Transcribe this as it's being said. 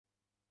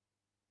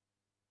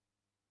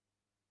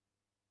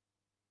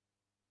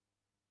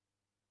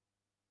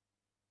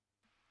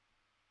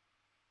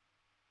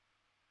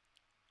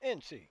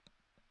NC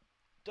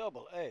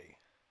double A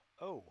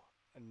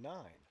 09.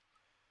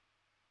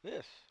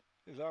 This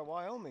is our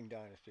Wyoming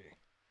dynasty.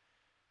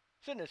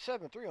 Sitting at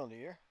 7-3 on the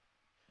year,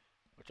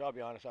 which I'll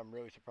be honest, I'm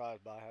really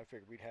surprised by. I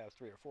figured we'd have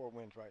 3 or 4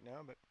 wins right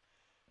now, but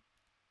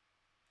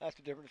that's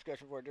a different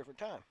discussion for a different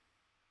time.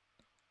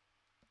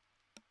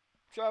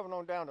 Traveling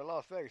on down to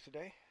Las Vegas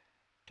today,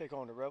 take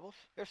on the Rebels.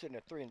 They're sitting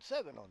at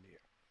 3-7 on the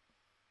year.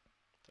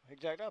 So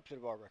exact opposite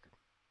of our record.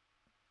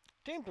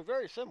 Teams are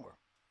very similar.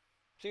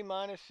 C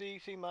minus, C,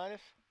 C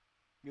minus,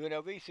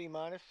 UNLV, C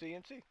minus, C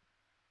and C.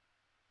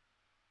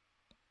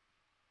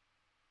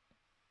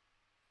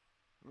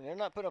 I mean, they're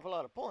not putting up a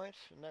lot of points,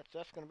 and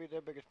that's going to be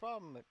their biggest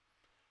problem. But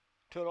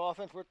total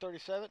offense, we're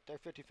 37th, they're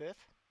 55th.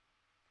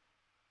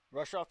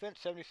 Rush offense,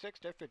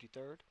 76th, they're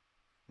 53rd.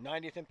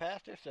 90th in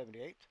pass, they're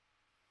 78th.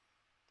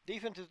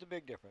 Defense is the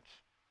big difference.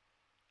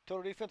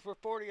 Total defense, we're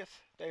 40th,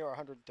 they are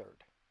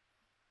 103rd.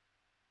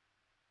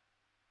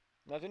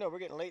 Now, as you know, we're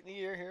getting late in the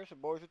year here, so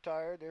boys are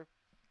tired. They're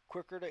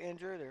quicker to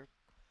injure. They're,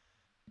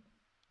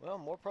 well,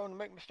 more prone to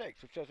make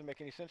mistakes, which doesn't make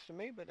any sense to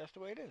me, but that's the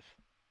way it is.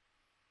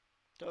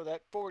 So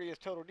that 40th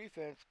total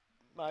defense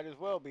might as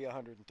well be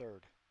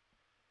 103rd.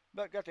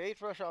 But got the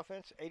 8th rush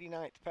offense,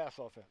 89th pass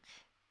offense.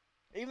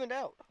 Evened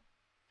out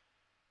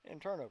in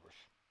turnovers.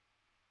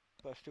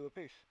 +2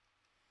 apiece.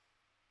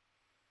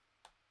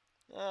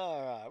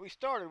 All right, we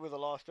started with a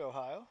loss to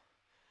Ohio.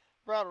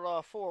 Rattled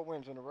off 4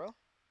 wins in a row.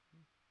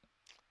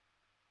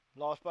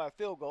 Lost by a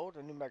field goal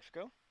to New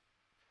Mexico.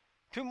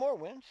 2 more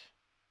wins.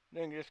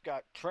 Then just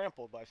got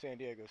trampled by San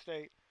Diego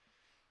State.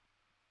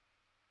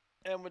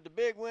 And with the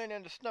big win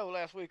in the snow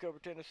last week over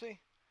Tennessee,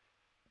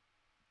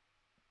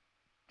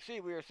 see,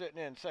 we are sitting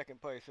in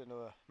 2nd place in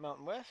the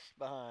Mountain West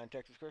behind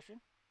Texas Christian.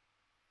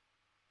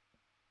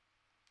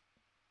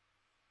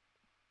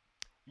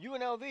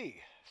 UNLV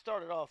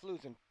started off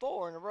losing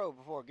 4 in a row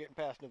before getting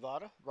past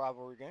Nevada,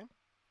 rivalry game.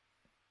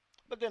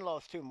 But then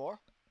lost 2 more.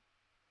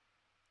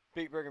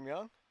 Beat Brigham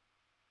Young.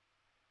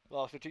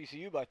 Lost to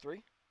TCU by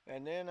 3.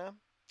 And then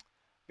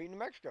beat New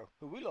Mexico,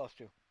 who we lost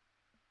to.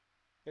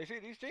 They see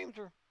these teams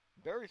are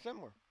very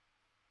similar.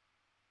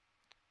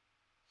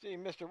 See,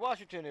 Mr.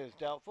 Washington is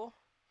doubtful.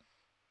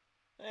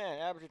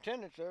 And average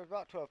attendance there is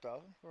about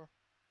 12,000. For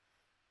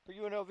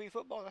UNLV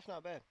football, that's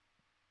not bad.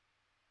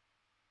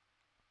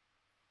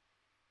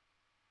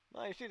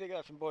 Now you see they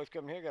got some boys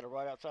coming here. Got a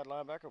right outside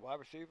linebacker, wide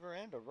receiver,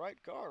 and a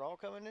right guard all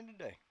coming in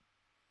today.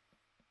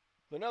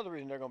 Another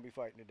reason they're going to be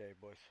fighting today,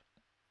 boys.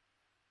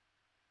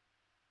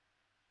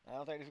 I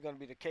don't think this is going to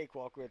be the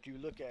cakewalk that you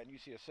look at and you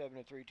see a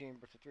 7-3 team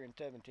versus a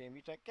 3-7 team.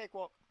 You think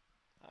cakewalk.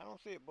 I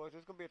don't see it, boys.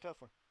 It's going to be a tough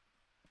one.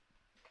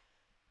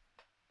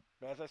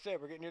 But as I said,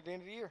 we're getting near the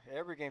end of the year.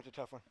 Every game's a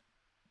tough one.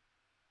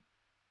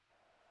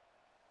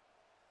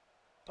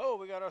 Oh,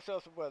 we got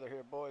ourselves some weather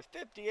here, boys.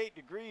 58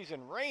 degrees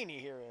and rainy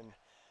here in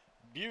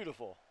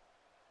beautiful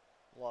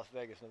Las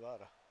Vegas,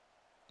 Nevada.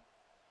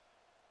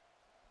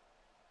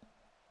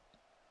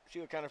 See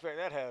what kind of effect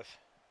that has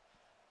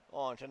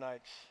on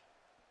tonight's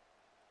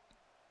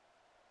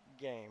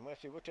game.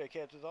 Let's see. We'll take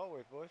heads as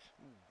always, boys.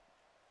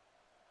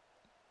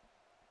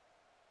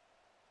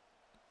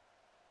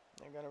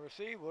 They're going to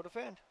receive. We'll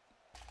defend.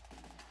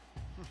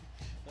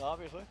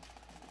 Obviously.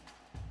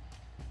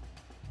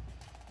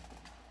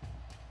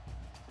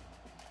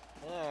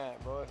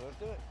 Alright, boys. Let's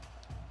do it.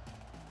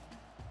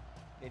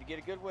 Need to get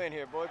a good win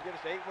here, boys. Get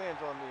us 8 wins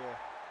on the year.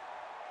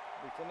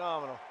 Be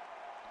phenomenal.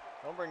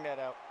 Don't bring that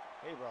out.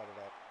 He brought it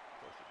out.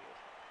 Of course he did.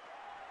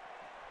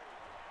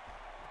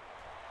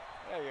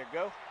 There you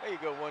go. There you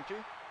go, 1-2.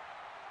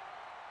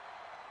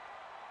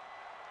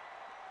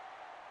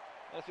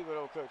 Let's see what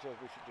old coach says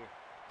we should do.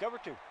 Cover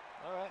 2.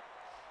 All right.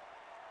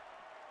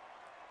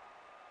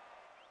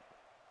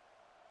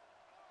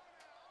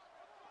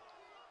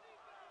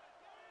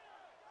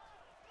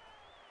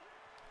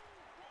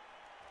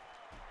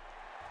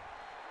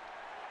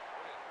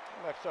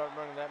 I'm going to start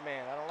running that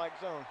man. I don't like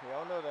zone. We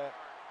all know that.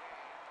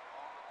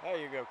 There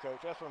you go, coach.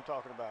 That's what I'm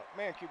talking about.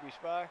 Man, QB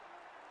spy.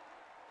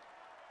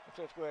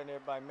 Let's go ahead and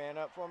everybody man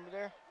up for me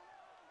there.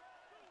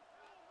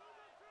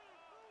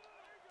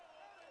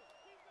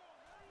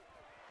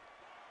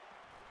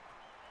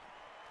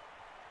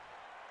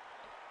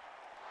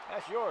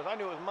 That's yours. I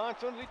knew it was mine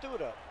as soon as he threw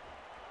it up.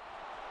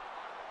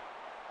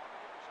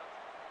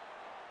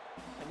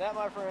 And that,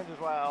 my friends, is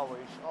why I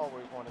always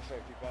want a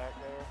safety back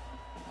there.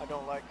 I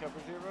don't like cover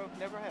 0.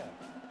 Never have.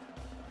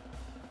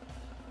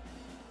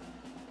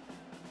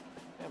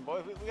 And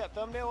boys, we got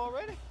thumbnail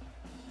already?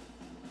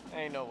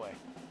 Ain't no way.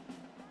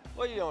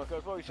 What are you doing,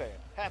 coach? What are you saying?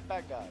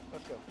 Halfback dive.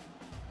 Let's go.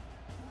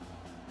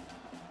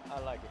 I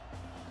like it.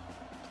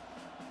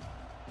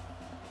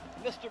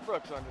 Mr.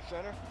 Brooks under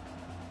center.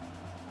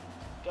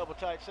 Double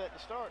tight set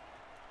to start.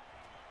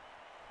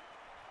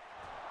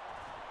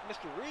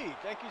 Mr. Reed,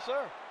 thank you,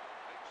 sir.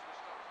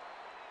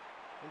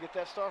 You get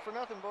that star for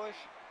nothing, boys.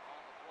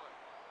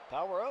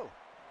 Power O.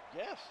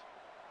 Yes.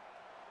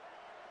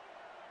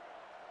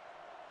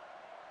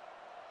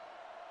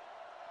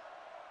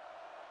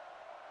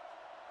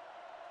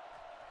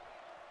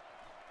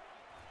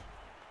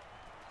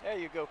 There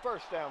you go.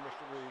 First down,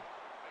 Mr. Reed.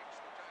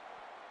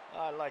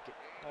 I like it.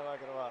 I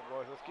like it a lot,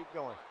 boys. Let's keep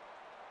going.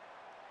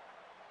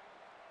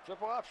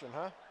 Triple option,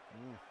 huh?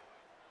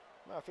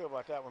 How I feel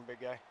about that one, big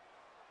guy.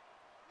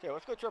 Okay,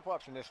 let's go triple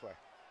option this way.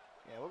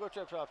 Yeah, we'll go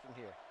triple option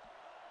here.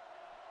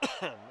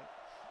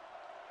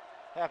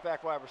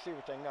 Halfback wide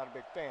receiver thing, not a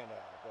big fan of,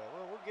 but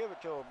we'll give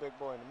it to a big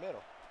boy in the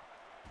middle.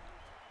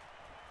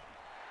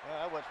 Yeah,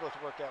 that wasn't supposed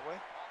to work that way.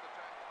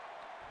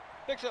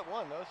 Picks up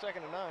one, though,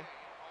 2nd and 9.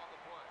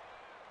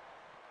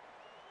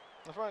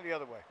 Let's run it the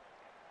other way.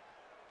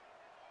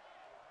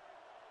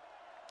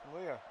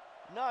 We are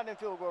not in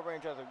field goal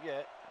range as of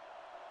yet.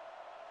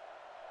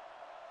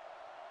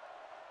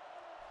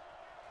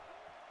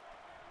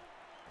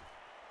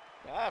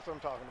 Now, that's what I'm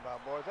talking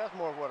about, boys. That's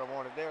more of what I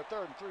wanted there.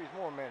 3rd and 3 is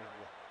more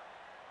manageable.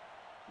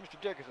 Mr.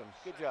 Dickerson,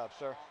 good job,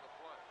 sir.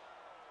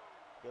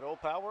 Good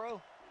old power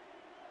O.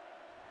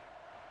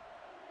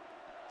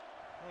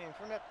 I mean,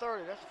 from that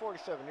 30, that's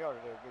 47 yarder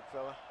there, big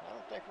fella. I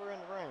don't think we're in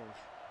the range.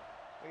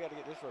 We got to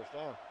get this first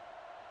down.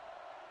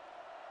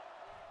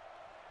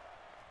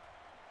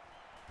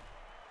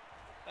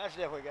 That's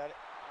definitely got it.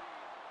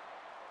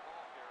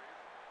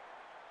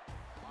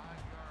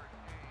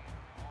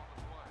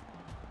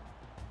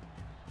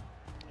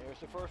 Here's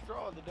the first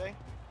draw of the day.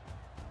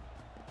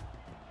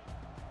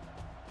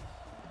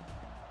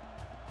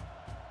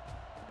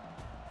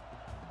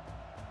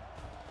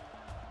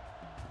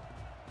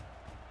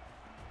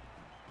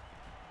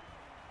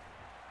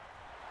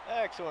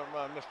 Excellent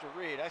run, Mr.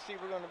 Reed. I see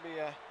we're going to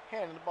be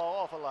handing the ball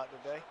off a lot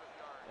today,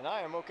 and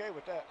I am okay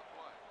with that.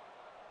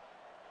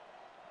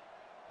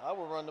 I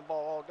will run the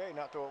ball all day,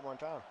 not throw it one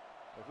time.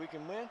 If we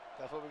can win,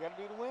 that's what we got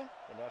to do to win,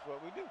 and that's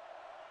what we do.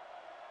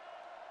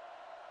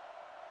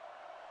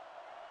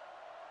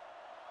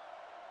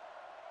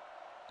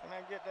 Can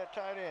I get that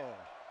tight end?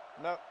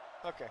 No.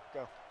 Okay,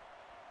 go.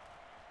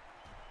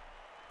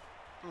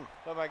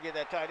 Somebody get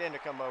that tight end to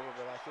come over,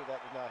 but I see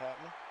that was not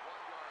happening.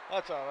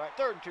 That's all right.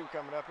 3rd and 2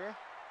 coming up here.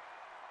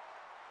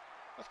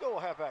 Let's go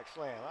with halfback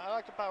slam. I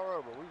like the power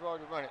over. We've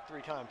already run it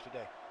 3 times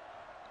today.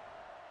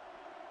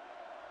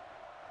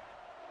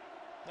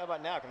 How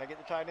about now? Can I get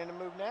the tight end to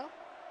move now?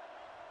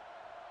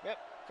 Yep.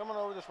 Come on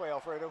over this way,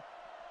 Alfredo.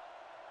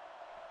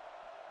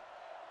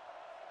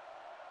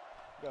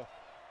 Go.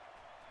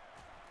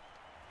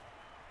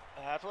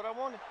 That's what I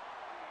wanted.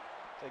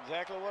 That's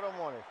exactly what I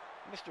wanted.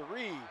 Mr.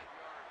 Reed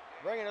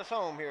bringing us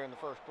home here in the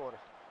first quarter.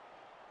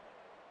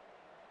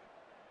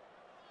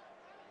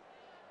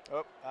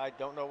 Oh, I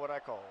don't know what I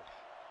called.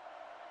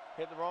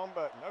 Hit the wrong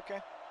button.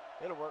 Okay,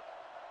 it'll work.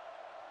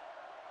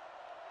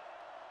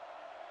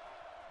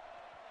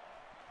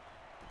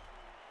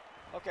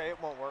 Okay,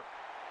 it won't work.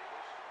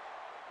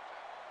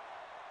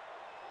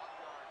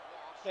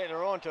 Hey,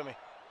 they're on to me.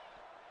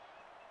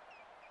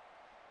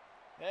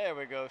 There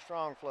we go,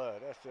 strong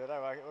flood. That's it, I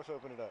like it. Let's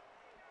open it up.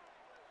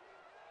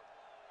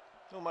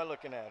 Who am I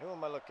looking at? Who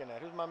am I looking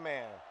at? Who's my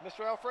man?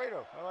 Mr.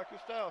 Alfredo, I like your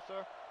style,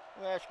 sir.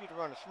 I'm gonna ask you to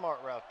run a smart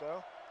route,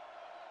 though.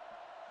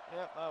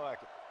 Yep, I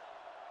like it.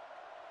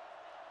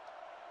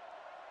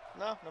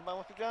 No? Nobody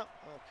wants to jump?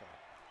 Okay.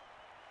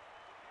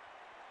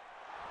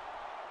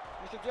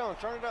 Mr. Jones,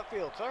 turn it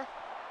upfield, sir.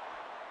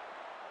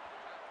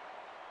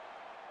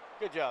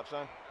 Good job,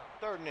 son.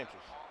 3rd and inches.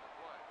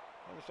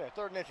 Understand,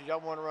 3rd and inches,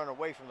 y'all want to run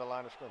away from the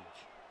line of scrimmage.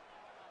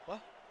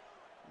 What?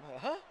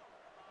 Huh?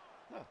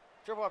 No.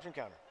 Triple option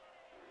counter.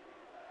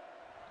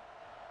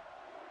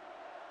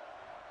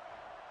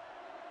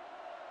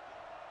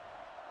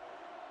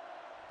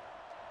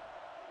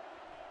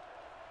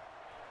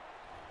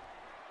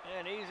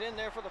 And he's in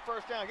there for the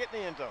first down. Get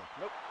in the end zone.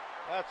 Nope.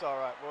 That's all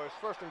right, boys.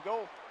 1st and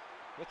goal.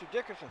 Mr.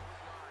 Dickerson.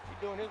 He's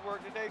doing his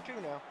work today, too,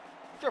 now.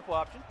 Triple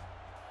option.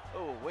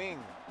 Oh,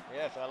 wing.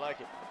 Yes, I like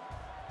it.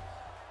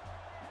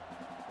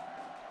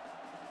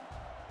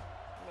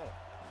 Yeah.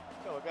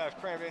 So the guys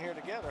crammed in here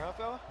together, huh,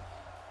 fella?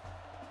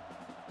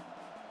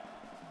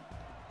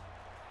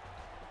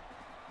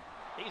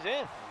 He's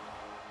in.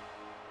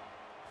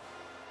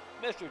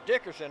 Mr.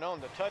 Dickerson on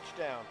the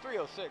touchdown.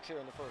 3:06 here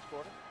in the first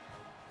quarter.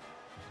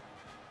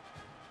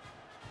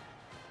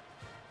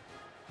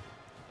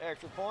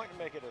 Extra point to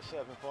make it a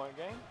 7-point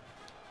game.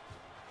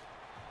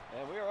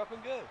 And we are up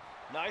and good.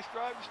 Nice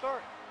drive to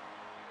start.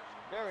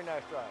 Very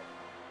nice drive.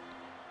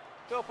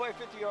 Still play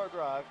 50-yard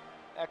drive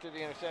after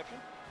the interception.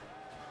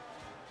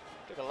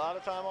 Took a lot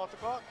of time off the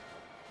clock.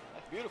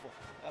 That's beautiful.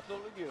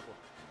 Absolutely beautiful.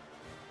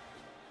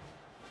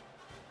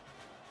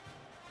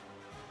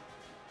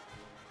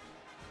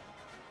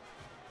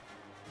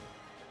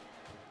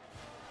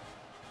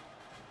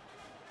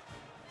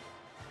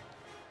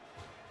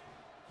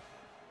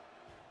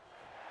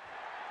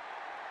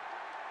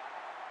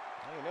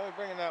 You know he's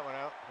bringing that one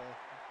out. So.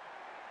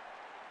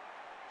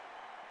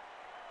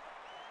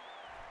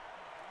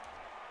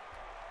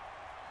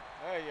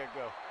 There you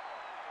go.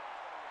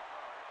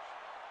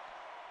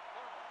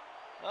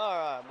 All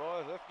right,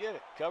 boys, let's get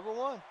it. Cover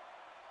 1.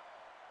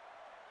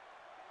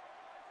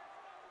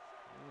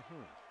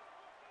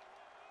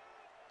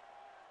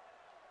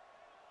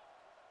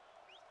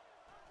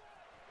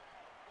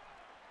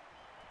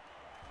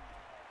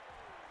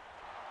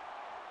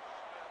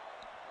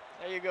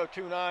 There There you go,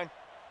 2-9. No gain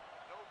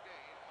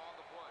on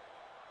the play.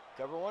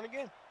 Cover one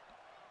again.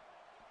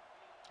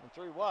 And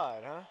 3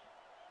 wide, huh?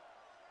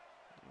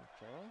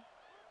 Okay.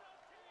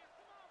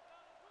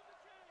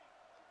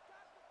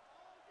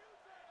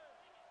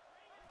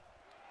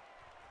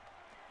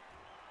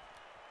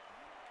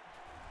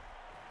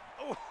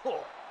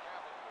 Oh,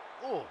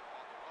 oh.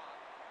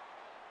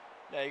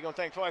 Yeah, you're going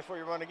to think twice before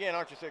you run again,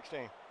 aren't you,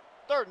 16?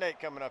 3rd and 8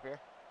 coming up here.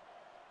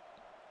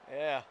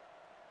 Yeah.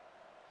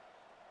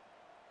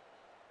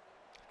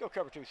 Let's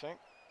go cover 2, Sink.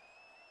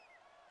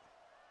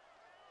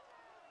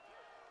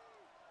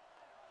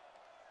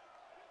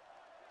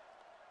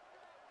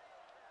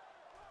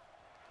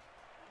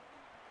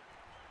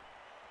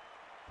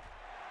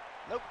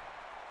 Nope.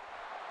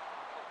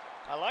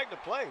 I like the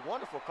play.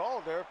 Wonderful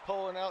call there.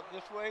 Pulling out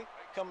this way,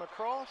 coming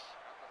across.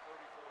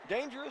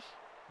 Dangerous,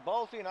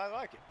 ballsy, and I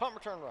like it. Punt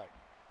return right.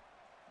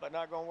 But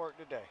not going to work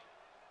today.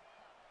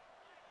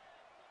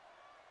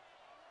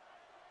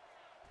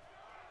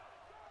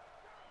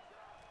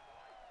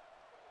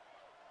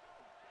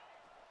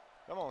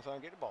 Come on, son,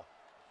 get the ball.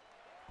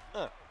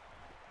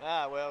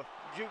 Ah, well,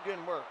 juke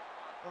didn't work.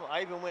 Oh,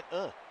 I even went,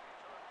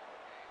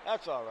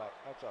 That's all right.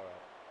 That's all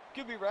right.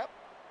 QB wrap.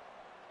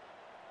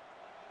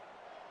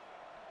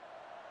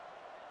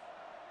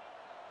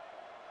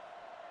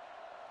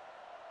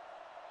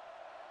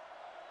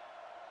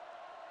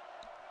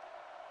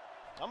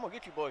 I'm going to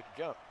get you boys to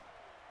jump.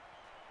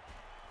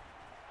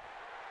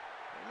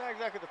 You're not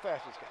exactly the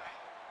fastest guy.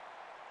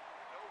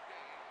 No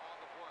gain on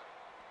the play.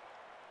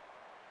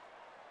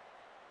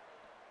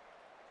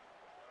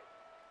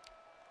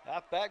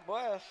 Halfback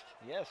blast.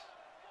 Yes.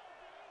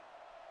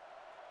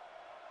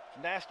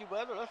 It's nasty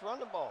weather. Let's run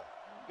the ball.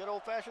 Good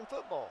old-fashioned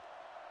football.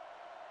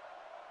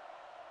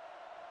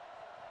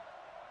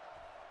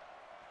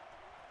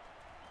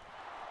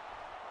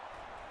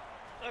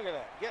 Look at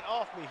that. Get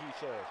off me, he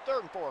says.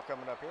 3rd and 4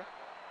 coming up here.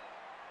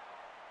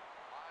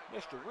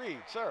 Mr.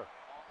 Reed, sir.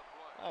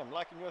 I am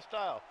liking your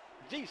style.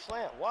 Z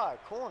slant wide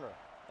corner.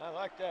 I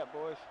like that,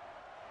 boys.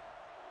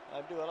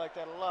 I do. I like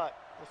that a lot.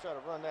 Let's try to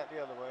run that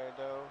the other way,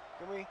 though.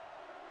 Can we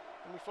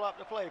flop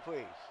the play,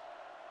 please?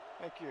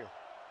 Thank you.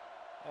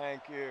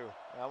 Thank you.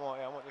 I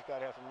want this guy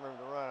to have some room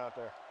to run out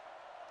there.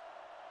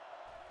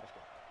 Let's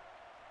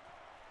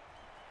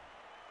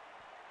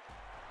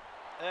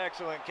go.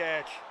 Excellent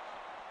catch.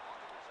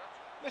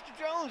 Mr.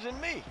 Jones and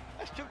me.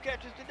 That's 2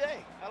 catches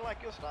today. I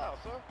like your style,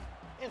 sir.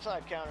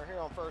 Inside counter here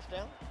on 1st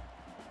down.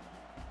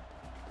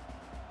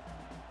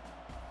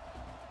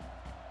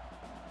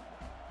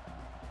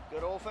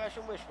 Good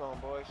old-fashioned wishbone,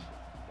 boys.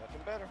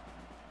 Nothing better.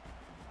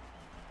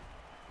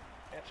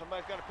 And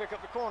somebody's got to pick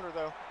up the corner,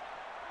 though.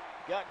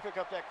 Got to pick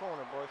up that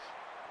corner, boys.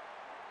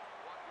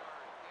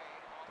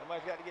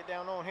 Somebody's got to get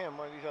down on him.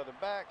 One of these other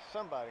backs.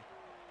 Somebody.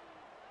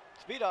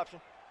 Speed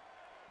option.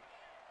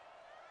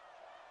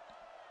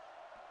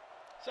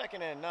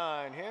 2nd and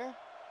 9 here.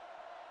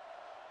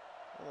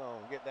 We're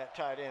going to get that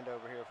tight end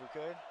over here if we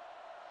could.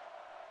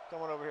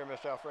 Come on over here,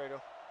 Mr.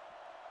 Alfredo.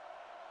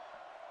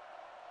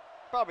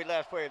 Probably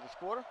last play of this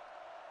quarter.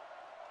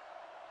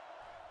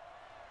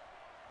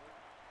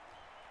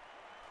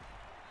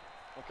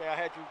 Okay, I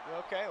had you.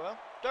 Okay, well,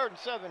 3rd and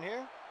 7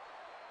 here.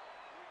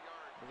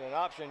 With an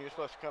option, you're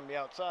supposed to come the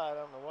outside. I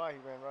don't know why he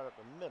ran right up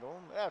the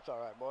middle. That's all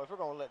right, boys. We're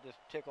going to let this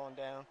tick on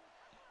down.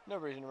 No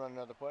reason to run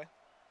another play.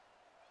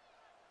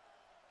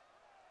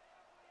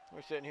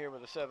 We're sitting here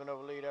with a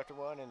 7-0 lead after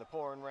 1 in the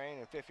pouring rain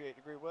and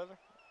 58-degree weather.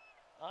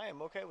 I am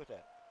okay with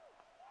that.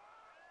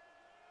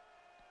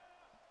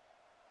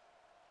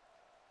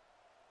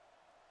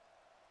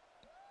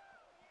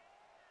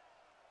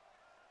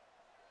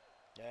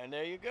 And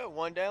there you go.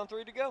 1 down,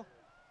 3 to go.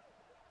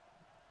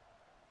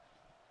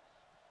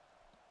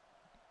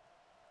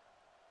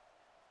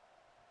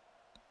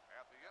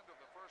 At the end of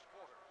the 1st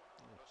quarter,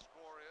 the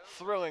score is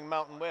Thrilling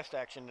Mountain West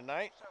action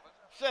tonight.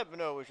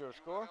 7-0 is your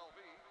score. UNLV,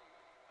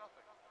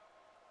 nothing.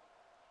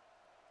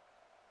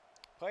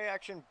 Play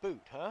action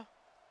boot, huh?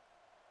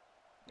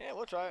 Yeah,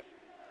 we'll try it.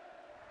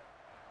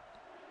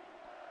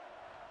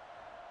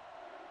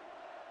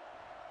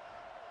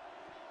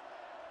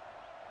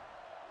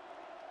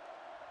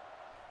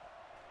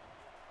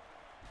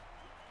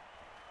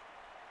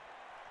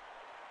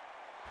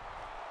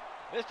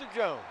 Mr.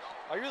 Jones,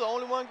 are you the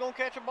only one going to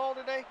catch a ball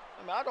today?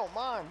 I mean, I don't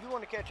mind. You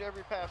want to catch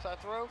every pass I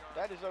throw?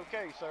 That is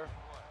okay, sir.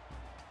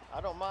 I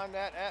don't mind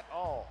that at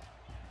all.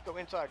 Go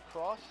inside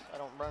cross. I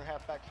don't run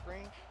halfback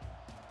screens.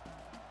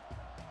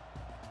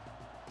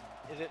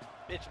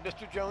 It's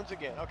Mr. Jones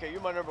again. Okay,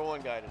 you're my number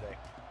 1 guy today.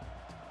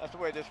 That's the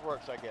way this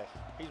works, I guess.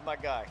 He's my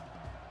guy.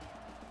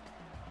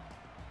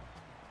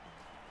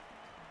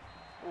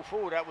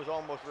 Ooh, that was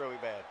almost really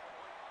bad.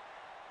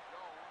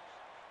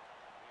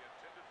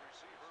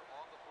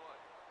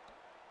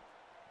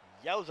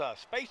 Yowza,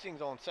 spacing's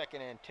on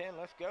 2nd and 10.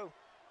 Let's go.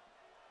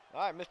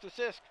 All right, Mr.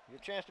 Sisk, your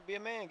chance to be a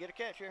man. Get a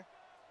catch here.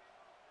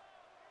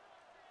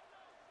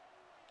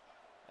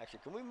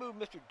 Actually, can we move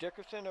Mr.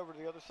 Dickerson over to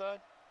the other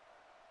side?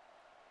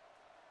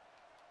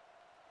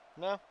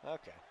 No?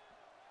 Okay.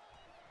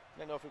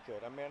 Didn't know if we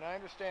could. I mean, I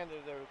understand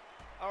that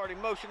Already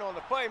motion on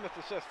the play,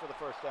 Mr. Sis for the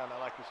first down. I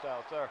like your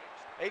style, sir.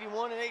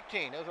 81 and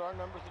 18. Those are our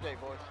numbers today,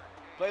 boys.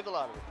 Play the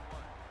lottery.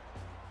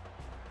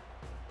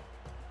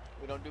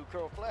 We don't do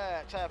curl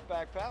flats,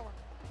 halfback power.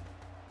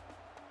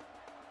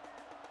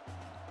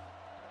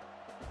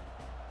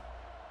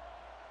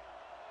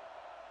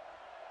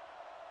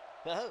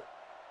 No.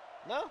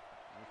 No?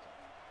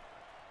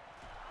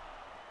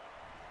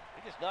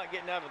 You're just not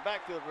getting out of the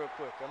backfield real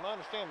quick. I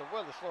understand the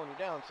weather's slowing you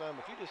down, son,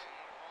 but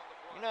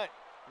you're not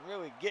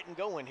really getting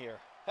going here.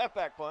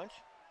 Halfback punch.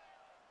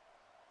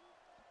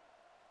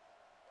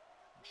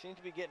 You seem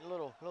to be getting a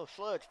little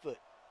sludge foot.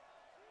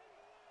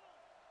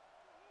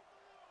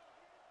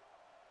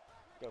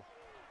 Go.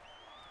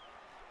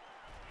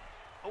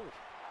 Oh,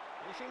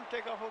 you seem to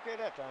take off okay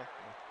that time.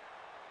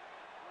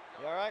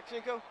 You all right,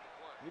 Cinco?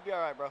 You be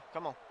all right, bro.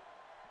 Come on.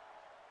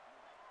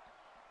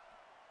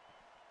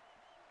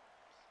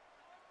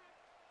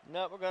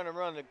 Now we're going to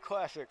run the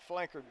classic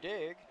flanker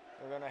dig.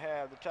 We're going to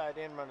have the tight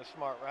end run a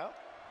smart route.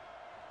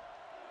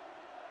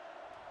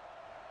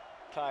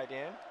 Tight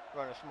end,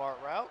 run a smart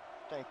route.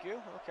 Thank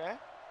you. Okay.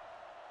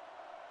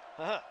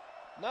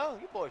 No,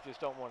 you boys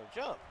just don't want to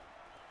jump.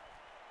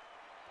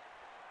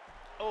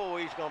 Oh,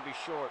 he's going to be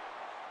short.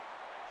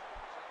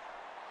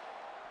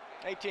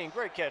 18,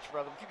 great catch,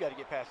 brother, but you got to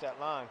get past that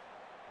line.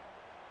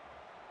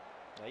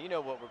 Now, you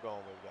know what we're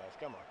going with, guys.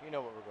 Come on. You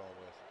know what we're going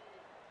with.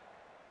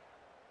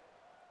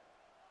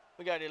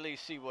 We got to at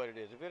least see what it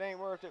is. If it ain't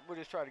worth it, we'll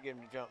just try to get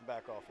him to jump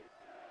back off it.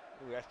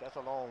 Ooh, that's a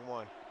long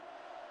one.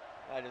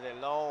 That is a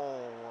long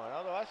one.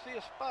 Although I see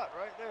a spot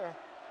right there.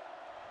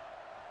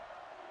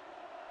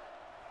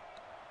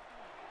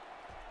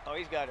 Oh,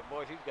 he's got it,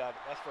 boys. He's got it.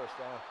 That's first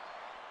down.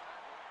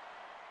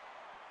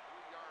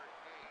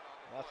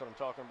 That's what I'm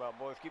talking about,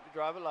 boys. Keep the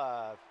drive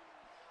alive.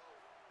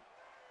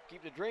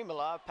 Keep the dream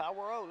alive.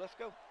 Power O. Let's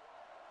go.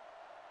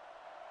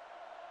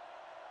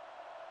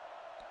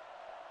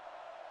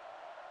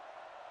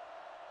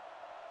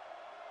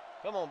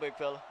 Come on, big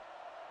fella.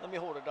 Let me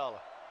hold $1.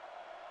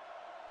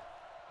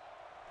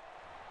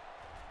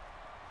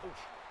 Oof.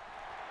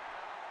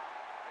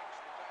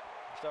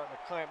 We're starting to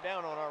clamp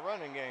down on our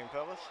running game,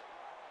 fellas.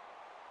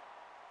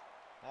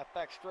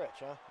 Halfback stretch,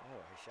 huh?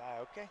 Oh, he's shy.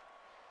 Okay.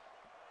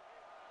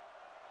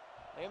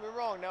 Don't get me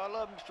wrong. Now, I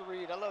love Mr.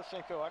 Reed. I love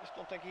Cinco. I just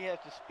don't think he has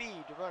the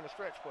speed to run a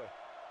stretch play.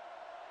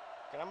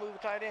 Can I move a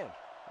tight end?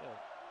 Yeah.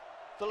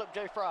 Philip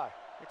J. Fry.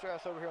 Get your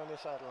ass over here on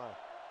this side of the line.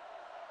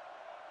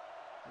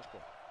 Let's go.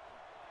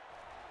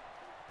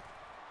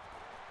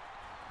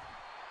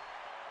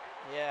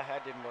 Yeah,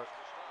 that didn't work.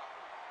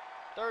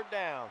 Third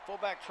down.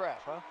 Fullback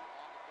trap, huh?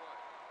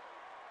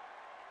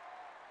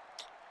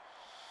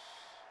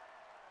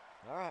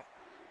 All right.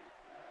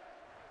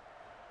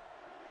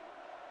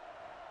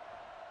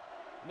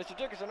 Mr.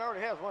 Dickerson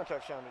already has 1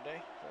 touchdown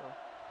today, so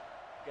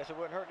guess it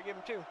wouldn't hurt to give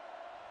him 2.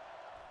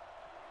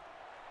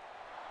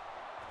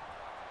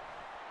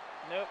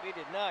 Nope, he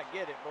did not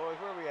get it, boys.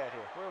 Where are we at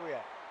here? Where are we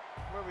at?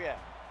 Where are we at?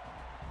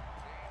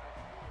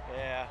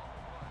 Yeah.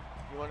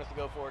 You want us to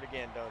go for it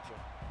again, don't you?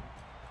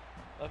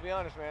 Let's be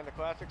honest, man. The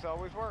classics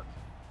always work.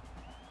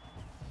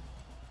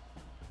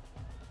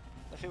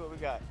 Let's see what we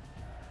got.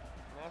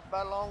 That's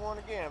about a long one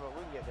again, but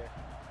we can get there.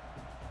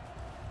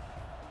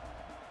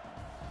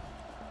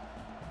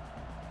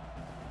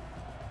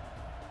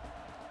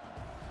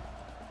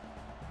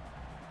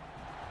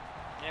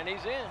 And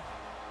he's in.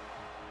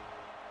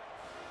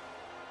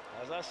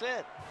 As I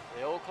said,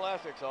 the old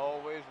classics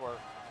always work.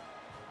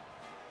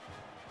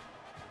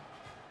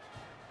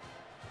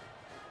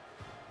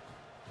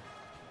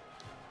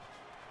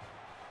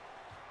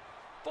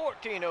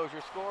 O's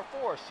your score.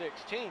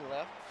 4:16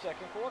 left,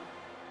 second quarter.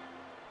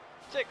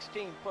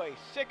 16 play,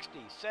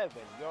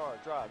 67-yard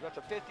drive. That's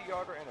a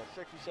 50-yarder and a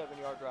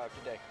 67-yard drive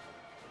today.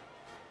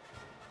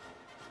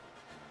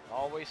 I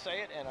always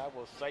say it, and I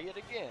will say it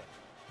again.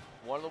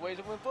 One of the ways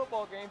to win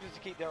football games is to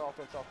keep their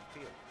offense off the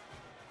field.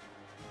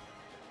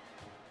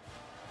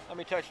 How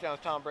many touchdowns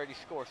Tom Brady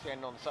scored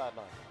standing on the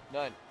sideline?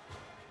 None.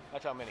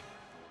 That's how many.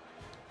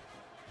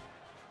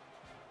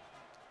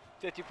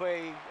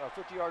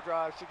 50-yard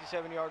drives,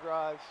 67-yard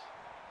drives,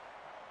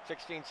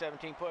 16,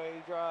 17 play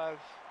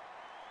drives.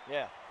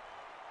 Yeah.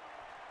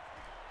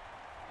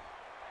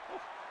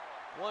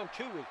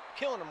 1-2 is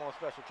killing them on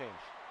special teams.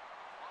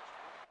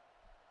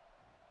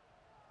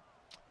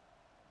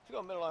 Let's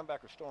go middle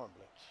linebacker storm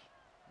blitz.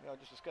 You know,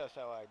 just discuss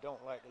how I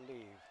don't like to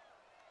leave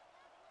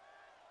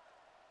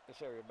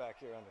this area back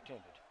here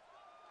unattended.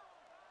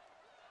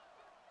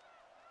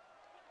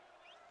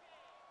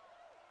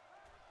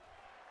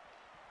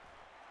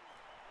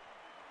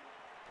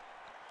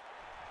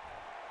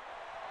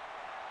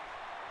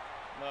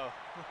 No.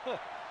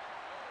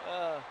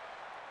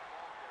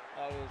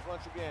 That is,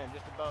 once again,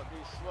 just about the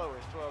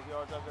slowest 12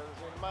 yards I've ever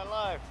seen in my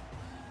life.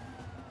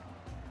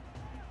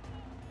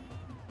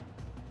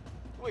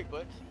 Wait,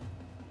 blitz.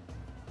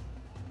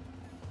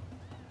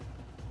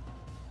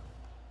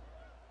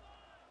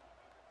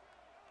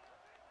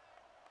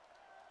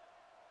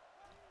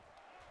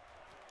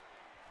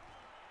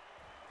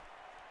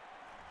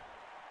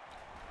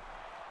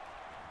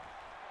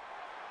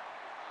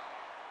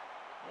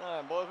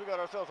 time, boys. We got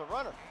ourselves a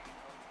runner.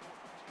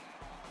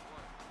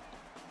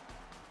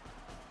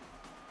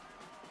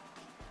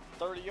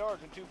 30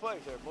 yards in 2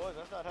 plays there, boys.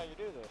 That's not how you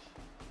do this.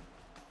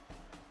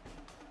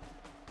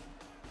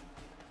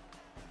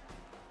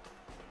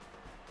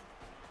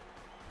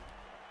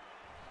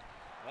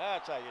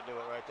 That's how you do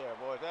it right there,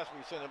 boys. That's when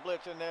you send a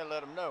blitz in there and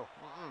let them know.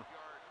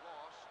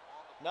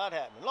 Not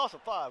happening. Loss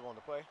of 5 on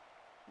the play.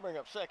 Bring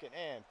up 2nd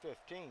and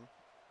 15.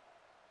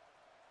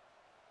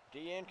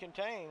 DN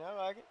contain. I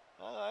like it.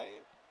 I like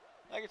it.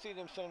 I can see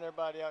them sending their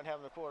body out and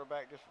having the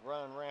quarterback just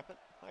run rampant.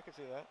 I can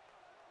see that.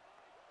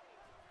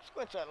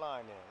 Squinch that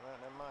line in.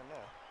 Right, never mind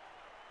now.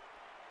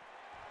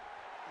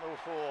 No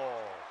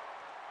full.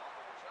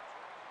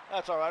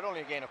 That's all right.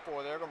 Only a gain of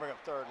 4 there. Going to bring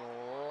up 3rd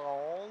and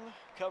long.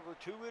 Cover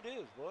 2 it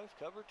is, boys.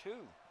 Cover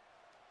 2.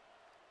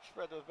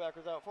 Spread those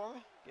backers out for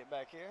me. Get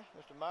back here.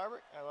 Mr.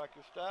 Myrick, I like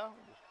your style.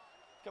 Just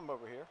come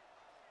over here.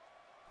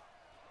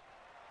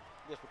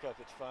 Just because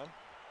it's fun.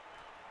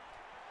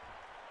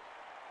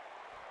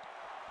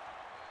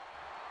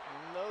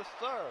 No,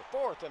 sir.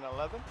 4th and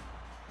 11.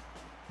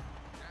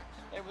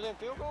 Hey, within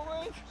field goal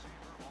range?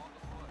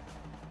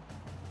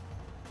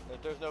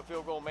 There's no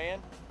field goal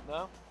man?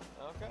 No?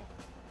 Okay.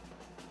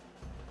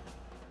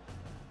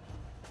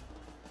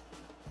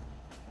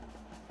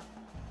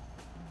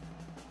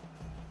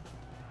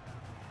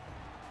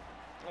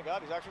 Oh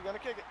God, he's actually going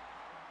to kick it.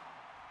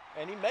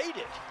 And he made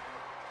it.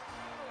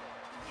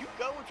 You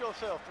go with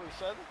yourself,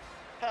 3-7.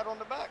 Pat on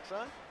the back,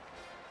 son.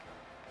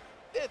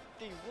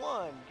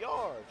 51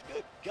 yards.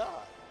 Good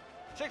God.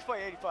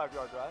 6-play,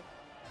 85-yard drive.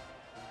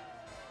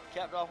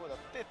 Capped off with a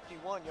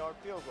 51-yard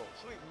field goal.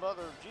 Sweet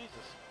mother of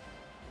Jesus.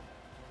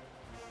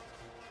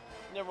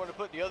 Never want to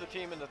put the other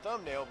team in the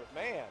thumbnail, but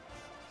man.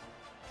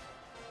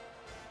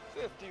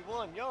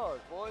 51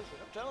 yards, boys.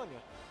 I'm telling you.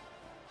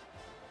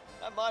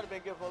 That might have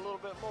been given a little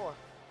bit more.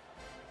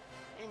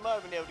 He might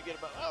have been able to get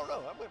about, I don't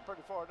know, I went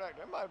pretty far back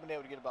there. Might have been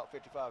able to get about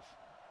 55.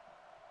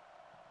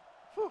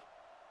 Whew.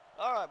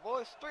 All right,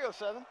 boys,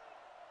 3:07.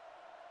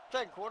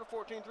 2nd quarter,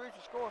 14-3 is your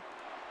score.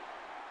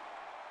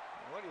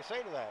 What do you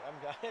say to that?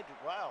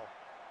 Wow.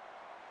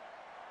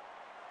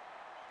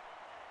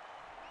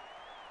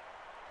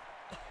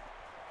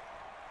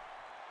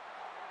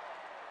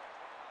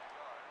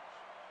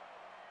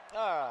 All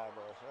right,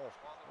 boys, let's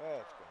go.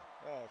 Let's go.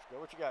 Let's go.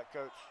 What you got,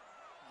 Coach?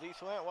 Z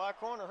slant, Y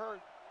corner,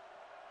 hurry.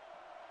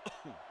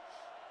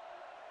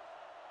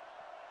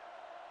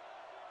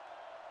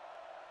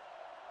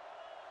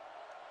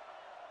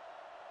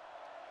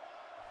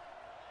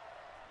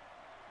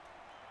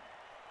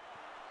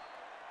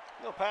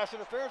 No pass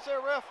interference there,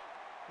 ref?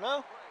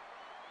 No?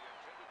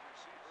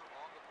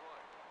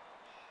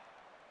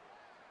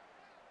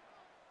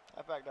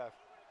 Halfback dive.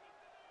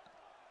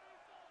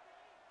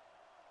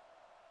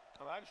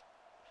 I mean,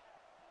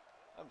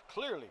 I'm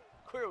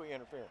clearly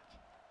interference.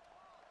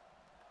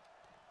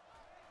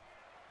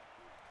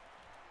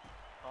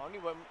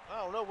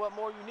 I don't know what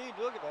more you need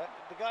to look at that.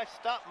 The guy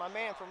stopped my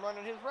man from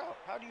running his route.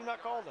 How do you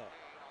not call that?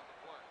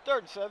 3rd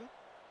and 7.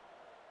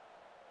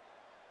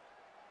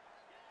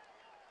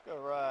 Go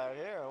right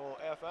here, a little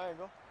F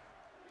angle.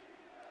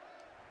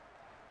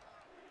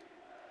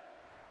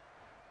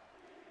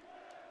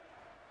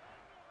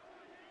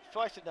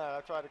 Twice tonight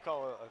I tried to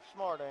call a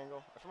smart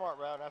angle, a smart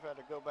route, and I've had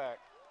to go back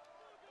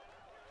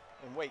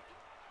and wait.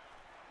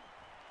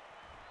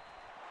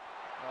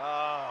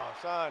 Oh,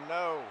 son,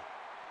 no.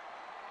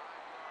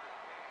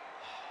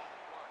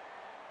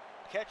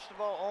 Catch the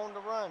ball on the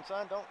run,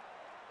 son. Don't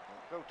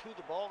go to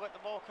the ball. Let the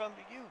ball come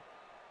to you.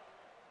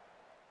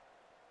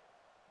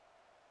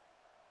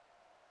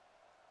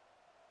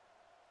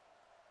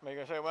 Are you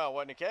going to say, well,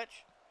 wasn't a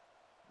catch?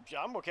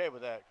 I'm okay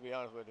with that, to be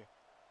honest with you.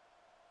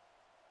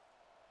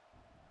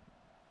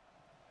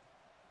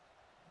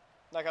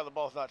 Like how the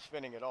ball's not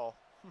spinning at all.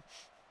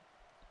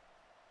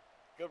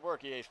 Good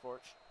work, EA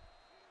Sports.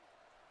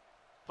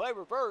 Play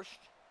reversed.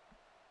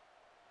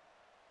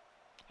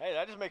 Hey,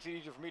 that just makes it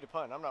easier for me to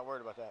punt. I'm not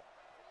worried about that.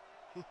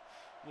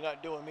 You're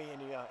not doing me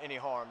any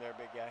harm there,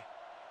 big guy.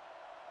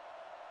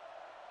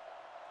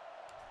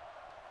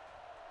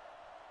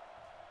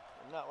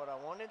 Not what I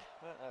wanted,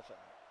 but that's all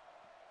right.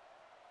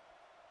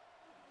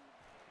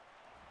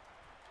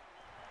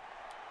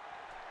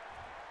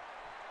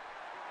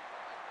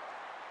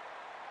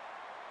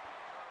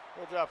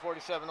 Good job,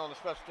 47 on the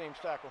special teams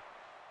tackle.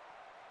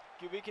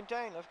 QB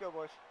contained. Let's go,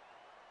 boys.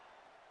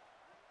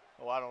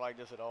 Oh, I don't like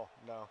this at all.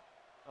 No.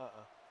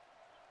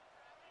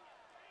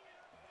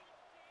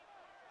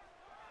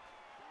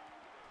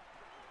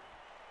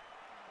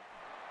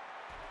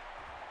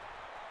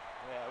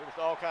 Yeah, we're just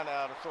all kind of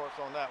out of sorts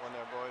on that one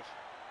there, boys.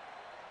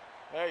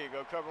 There you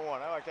go, cover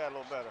 1. I like that a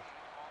little better.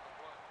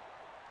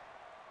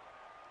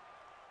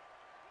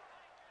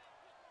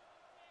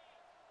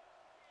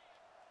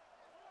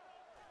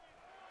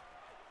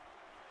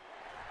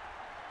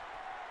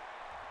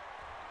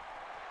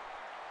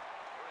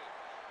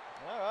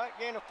 All right,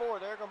 gain of 4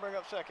 there. Going to bring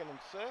up 2nd and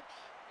 6. Gain of 4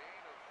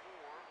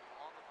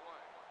 on the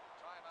play.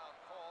 Timeout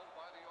called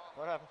by the offense.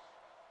 What happened?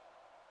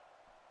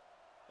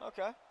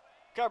 Okay.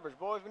 Coverage,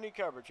 boys. We need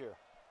coverage here.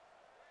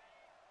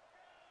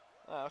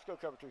 All right, let's go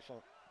cover 2 cent.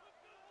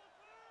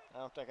 I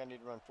don't think I need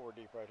to run 4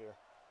 deep right here.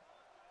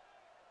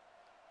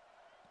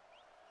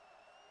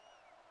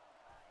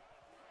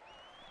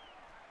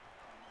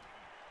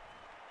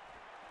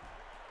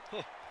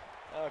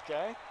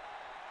 Okay.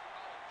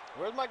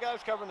 Where's my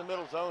guys covering the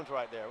middle zones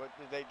right there? What,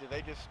 did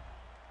they just,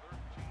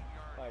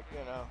 like,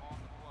 you know,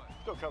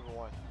 let's go cover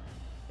 1.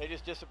 They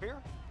just disappear?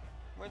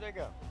 Where'd they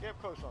go? Get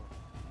up close on them.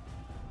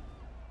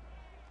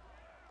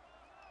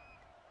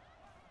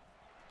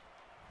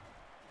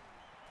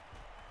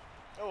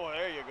 Oh,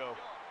 there you go.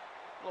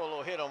 A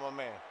little hit on my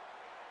man.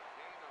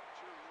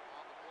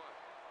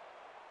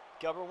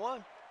 Cover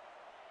 1.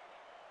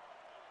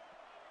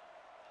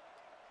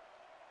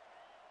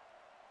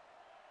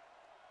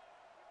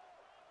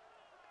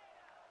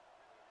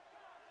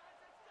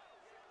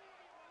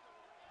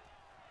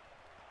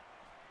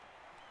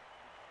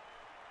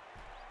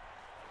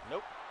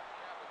 Nope.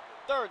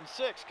 3rd and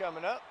 6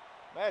 coming up.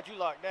 Mad you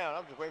locked down.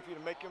 I'm just waiting for you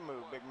to make your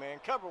move, big man.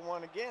 Cover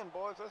 1 again,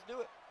 boys. Let's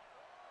do it.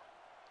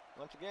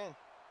 Once again.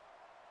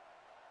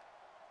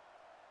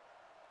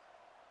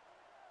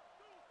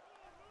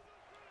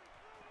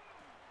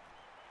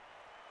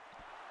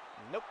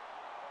 Nope.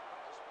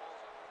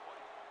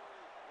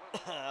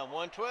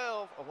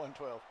 112. Oh,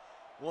 112.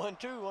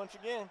 1-2 once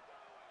again.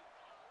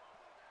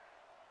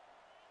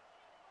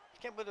 I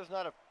can't believe there's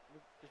not a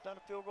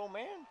field goal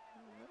man.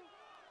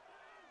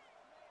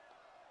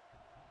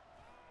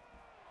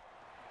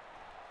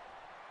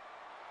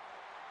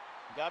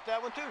 Got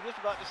that one too, just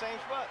about the same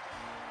spot.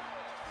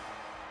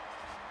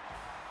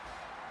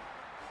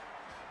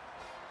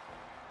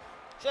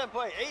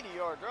 Seven-play,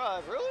 80-yard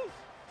drive, really?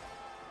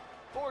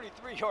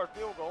 43-yard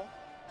field goal,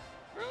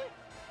 really?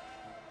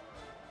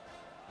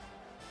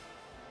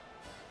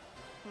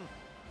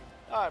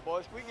 All right,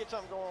 boys, we can get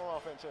something going on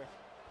offense here.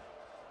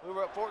 We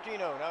were up 14-0,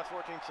 now it's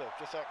 14-6,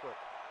 just that quick.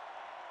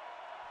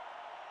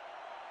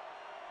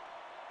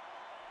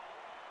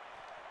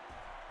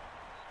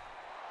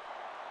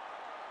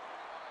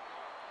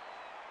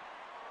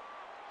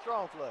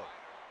 Strong flag.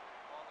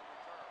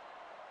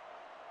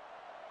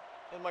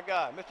 And my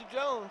guy, Mr.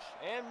 Jones,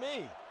 and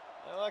me.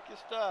 I like your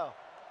style.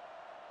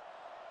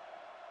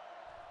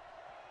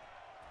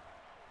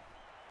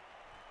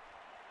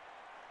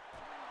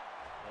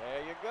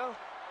 There you go.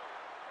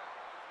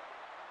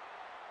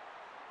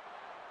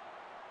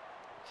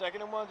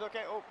 2nd and 1's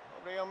okay. Oh,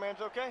 the young man's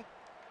okay.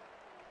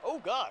 Oh,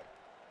 God.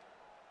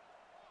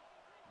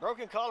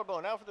 Broken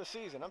collarbone out for the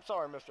season. I'm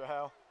sorry, Mr.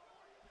 Howe.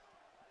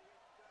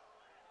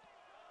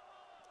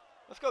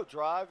 Let's go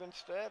drive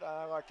instead.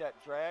 I like that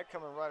drag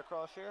coming right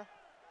across here.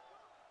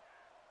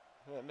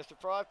 Yeah, Mr.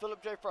 Fry,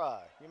 Philip J.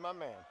 Fry. You're my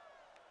man.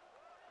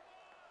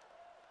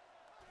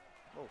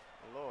 Oh,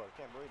 Lord, I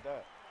can't believe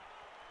that.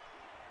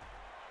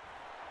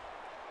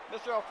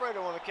 Mr.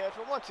 Alfredo on the catch,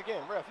 but once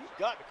again, ref, you've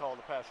got to call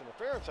the pass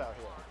interference out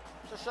here.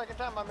 It's the 2nd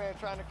time my man's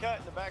trying to cut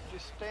and the back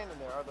just standing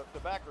there, or the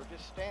backer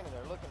just standing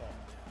there looking at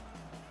him.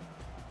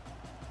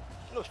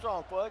 A little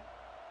strong plug.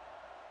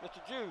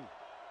 Mr. Jude.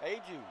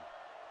 Hey, Jude.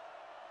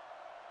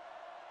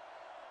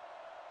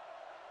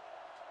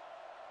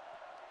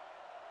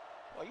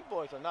 Well, you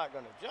boys are not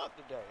going to jump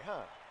today,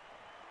 huh?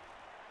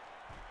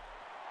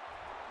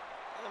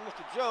 And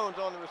Mr. Jones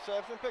on the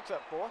reception, picks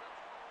up 4. 3-yard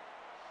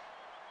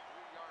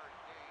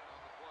gain on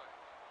the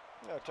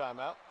play. No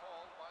timeout.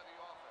 Called by the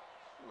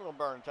offense. We're going to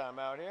burn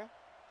timeout here.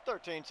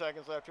 13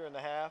 seconds left here in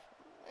the half.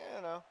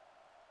 You know.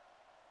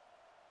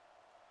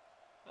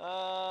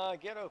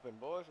 Get open,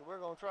 boys. We're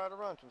going to try to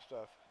run some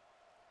stuff.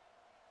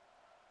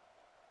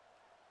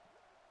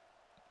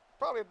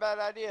 Probably a bad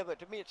idea, but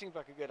to me it seems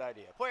like a good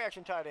idea. Play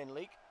action tight end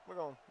leak. We're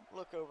going to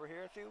look over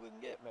here and see what we can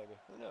get, maybe.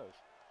 Who knows?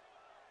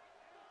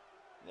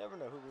 Never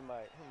know who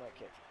might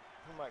catch it.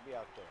 Who might be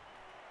out there.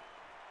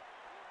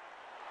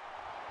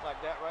 Like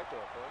that right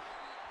there, boys.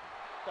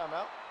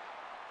 Timeout.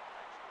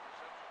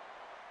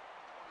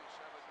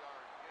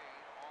 27-yard gain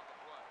on the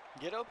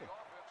play. Get open. The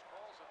offense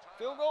calls a timeout.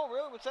 Field goal,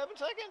 really? With 7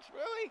 seconds?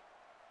 Really?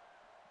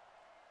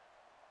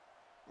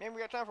 Man,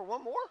 we got time for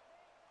one more?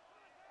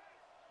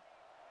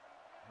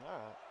 All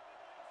right.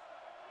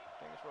 I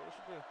think that's what we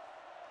should do.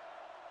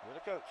 You're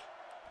the coach.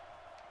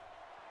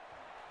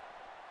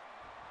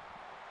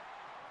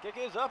 Kick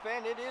is up,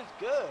 and it is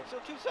good. So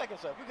 2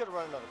 seconds left. We could have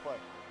run another play.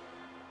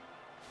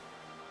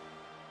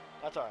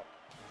 That's all right.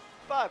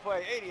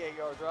 5-play,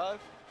 88-yard drive.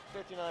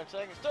 59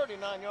 seconds,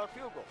 39-yard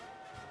field goal.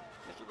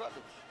 Mr.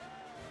 Rutledge.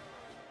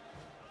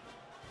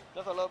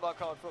 That's what I love about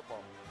college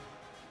football.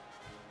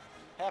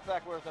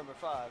 Halfback worth number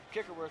 5.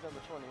 Kicker worth number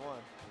 21.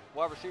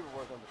 Wide receiver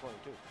worth number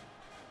 22.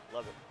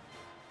 Love it.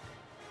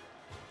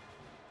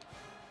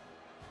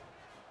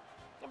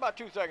 About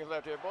 2 seconds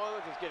left here, boy.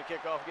 Let's just get a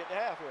kickoff and get to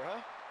half here,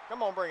 huh?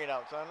 Come on, bring it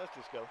out, son. Let's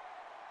just go.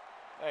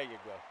 There you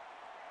go.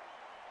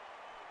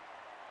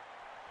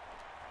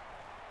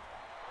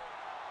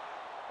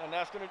 And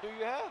that's going to do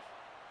you half.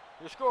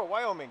 Your score,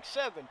 Wyoming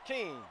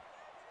 17,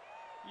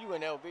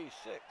 UNLV 6.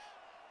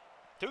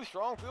 2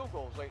 strong field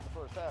goals late in the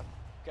first half.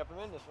 Kept them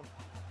in this one.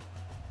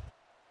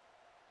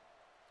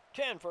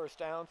 10 first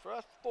downs for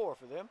us, 4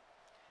 for them.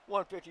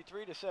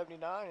 153 to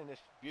 79 in this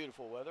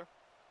beautiful weather.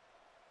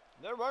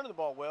 They're running the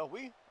ball well.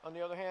 We, on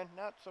the other hand,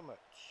 not so much.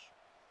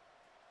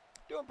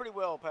 Doing pretty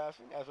well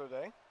passing, as are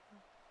they,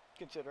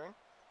 considering.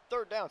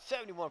 Third down,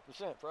 71%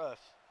 for us.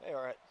 They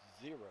are at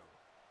 0.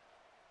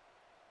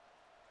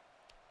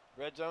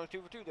 Red zone's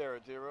 2 for 2 there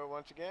at 0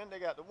 once again. They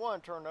got the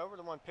one turnover,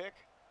 the one pick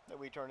that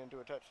we turned into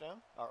a touchdown.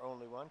 Our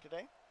only one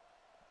today.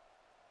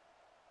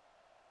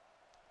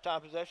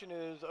 Time possession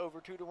is over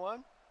 2 to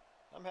 1.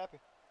 I'm happy.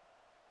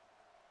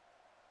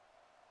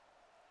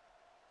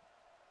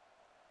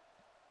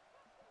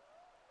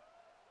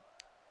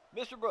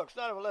 Mr. Brooks,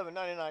 9 of 11,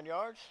 99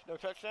 yards. No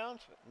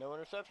touchdowns, but no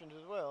interceptions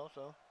as well,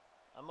 so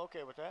I'm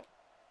okay with that.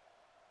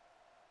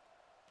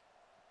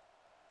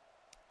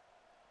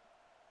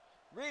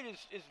 Reed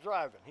is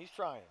driving. He's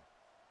trying.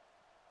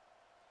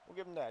 We'll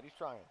give him that. He's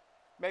trying.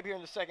 Maybe here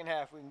in the second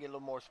half we can get a little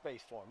more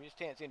space for him. He just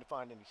can't seem to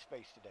find any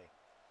space today.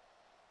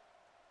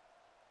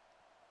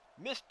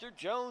 Mr.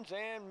 Jones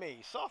and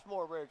me.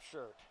 Sophomore red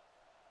shirt.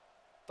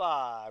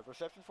 5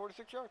 receptions,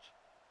 46 yards.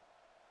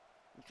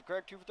 Mr.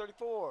 Craig, 2 for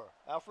 34.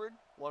 Alfred,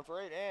 1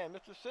 for 8. And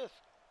Mr. Sisk,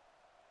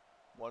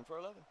 1 for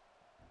 11.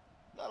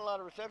 Not a lot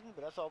of receptions,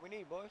 but that's all we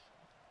need, boys.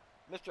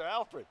 Mr.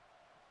 Alfred,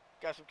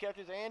 got some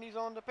catches and he's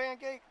on the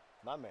pancake.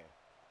 My man,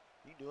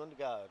 he doing the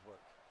God's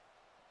work.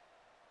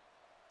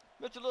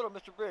 Mr. Little,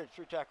 Mr. Bridge,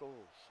 3 tackles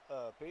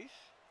apiece.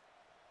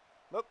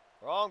 Nope,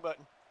 wrong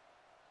button.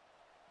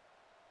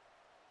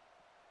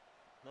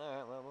 All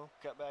right, well, we'll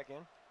cut back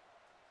in.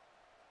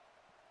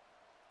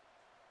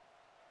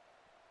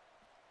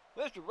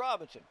 Mr.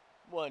 Robinson,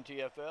 1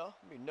 TFL.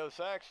 Be no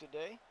sacks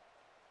today.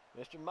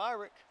 Mr.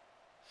 Myrick,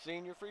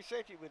 senior free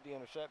safety with the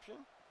interception.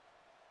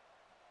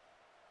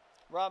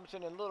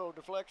 Robinson and Little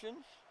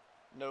deflections.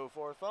 No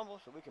forced fumble,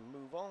 so we can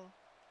move on.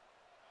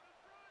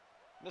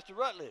 Mr.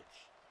 Rutledge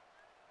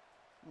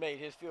made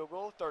his field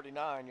goal,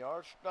 39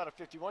 yards. Not a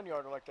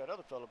 51-yarder like that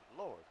other fellow, but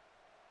Lord.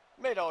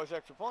 Made all his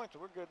extra points, so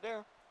we're good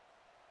there.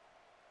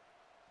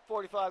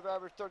 45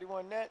 average,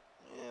 31 net.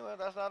 Yeah, well,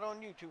 that's not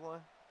on you, 2-1.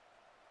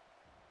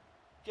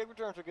 Kick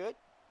returns are good.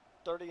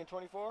 30 and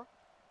 24.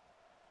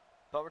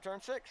 Punt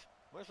return 6.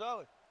 We're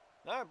solid.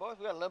 All right, boys,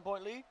 we got an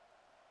 11-point lead.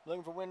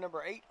 Looking for win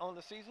number 8 on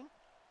the season.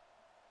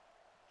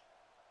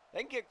 They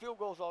can kick field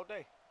goals all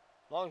day.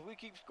 As long as we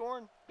keep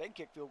scoring, they can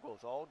kick field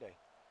goals all day.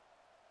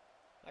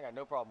 I got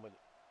no problem with it.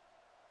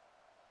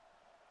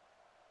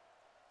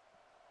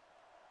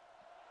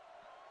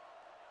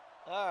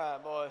 All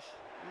right, boys.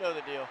 You know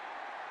the deal.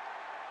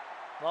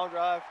 Long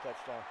drive,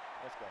 touchdown.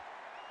 Let's go.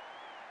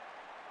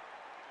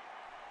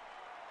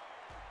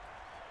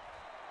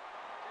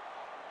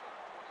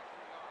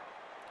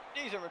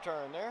 Decent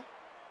return there.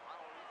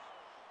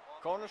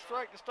 Corner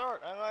strike to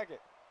start. I like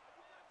it.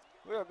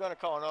 We are going to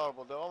call an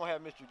audible, though. I'm going to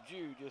have Mr.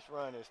 Jude just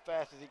run as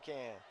fast as he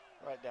can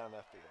right down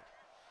that field.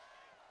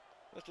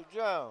 Mr.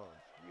 Jones,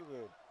 you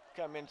would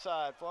come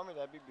inside for me.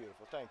 That'd be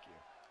beautiful. Thank you.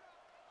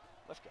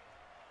 Let's go.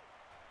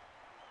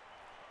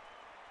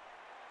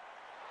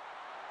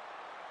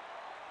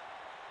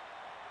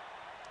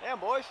 Damn,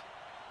 boys.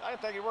 I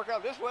didn't think he'd work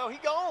out this well. He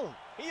gone.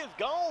 He is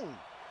gone.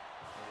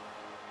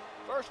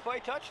 First play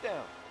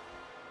touchdown.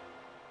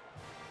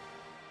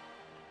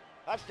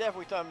 That's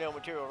definitely thumbnail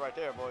material right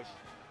there, boys.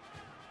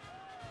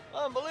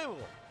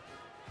 Unbelievable.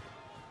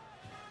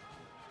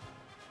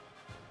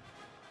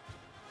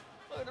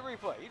 Look at the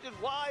replay. He's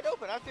just wide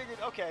open. I figured,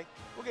 okay,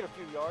 we'll get a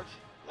few yards.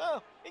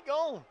 No, he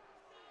gone.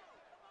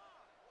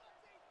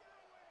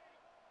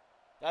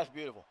 That's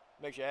beautiful.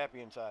 Makes you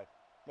happy inside.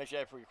 Makes you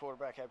happy for your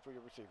quarterback, happy for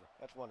your receiver.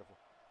 That's wonderful.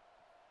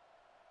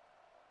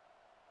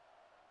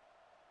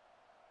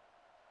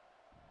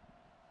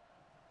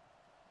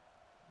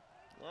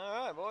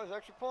 All right, boys,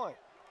 extra point.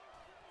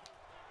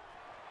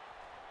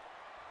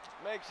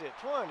 Makes it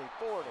 24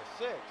 to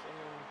 6.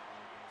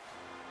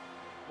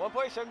 One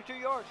play, 72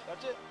 yards.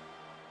 That's it.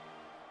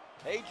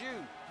 Hey,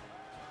 Jude.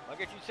 I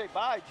guess you'd say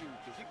bye, Jude,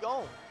 because he's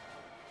gone.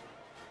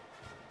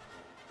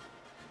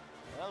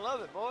 I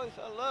love it, boys.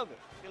 I love it.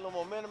 Get a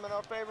little momentum in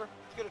our favor.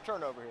 Let's get a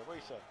turnover here. What do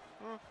you say?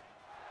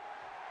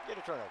 Get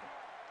a turnover.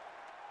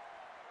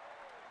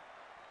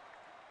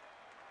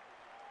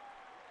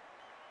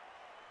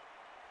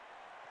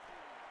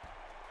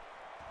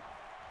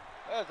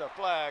 There's a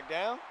flag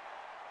down.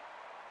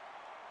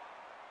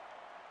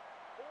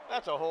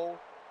 That's a hold.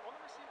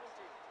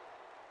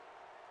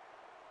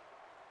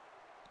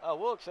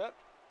 We'll accept.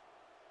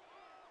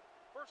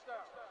 First down.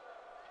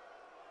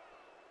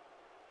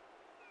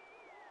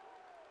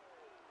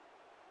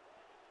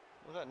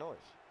 What's that noise?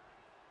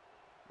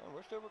 No,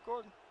 we're still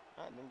recording.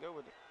 All right, then go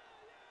with it.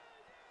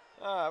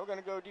 All right, we're going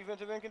to go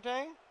defensive and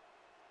contain.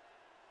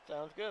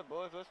 Sounds good,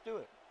 boys. Let's do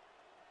it.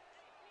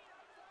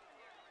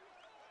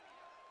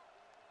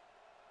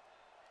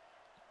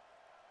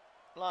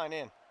 Line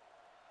in.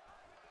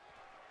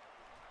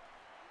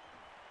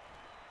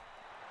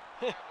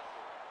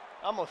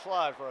 I'm going to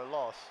slide for a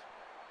loss.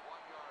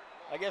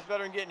 I guess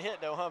better than getting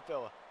hit, though, huh,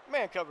 fella?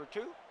 Man covered 2.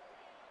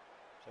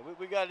 So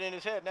we got it in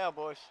his head now,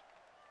 boys.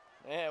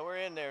 Yeah, we're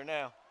in there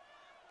now.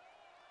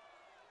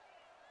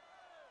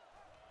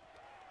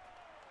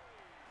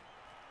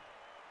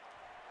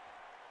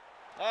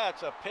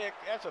 That's a pick.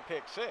 That's a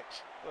pick six.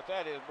 What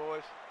that is,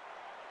 boys.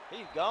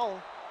 He's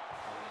gone.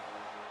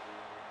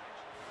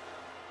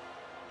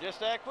 Just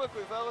that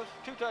quickly, fellas.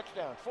 2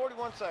 touchdowns.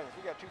 41 seconds.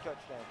 We got 2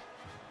 touchdowns.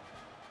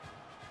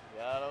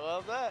 Gotta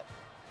love that.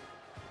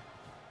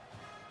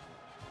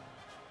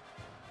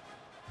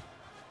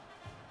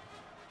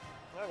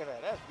 Look at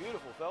that. That's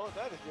beautiful, fellas.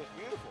 That is just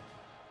beautiful.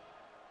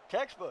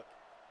 Textbook.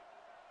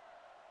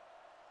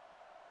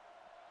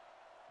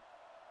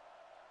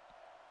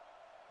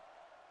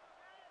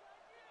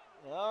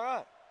 All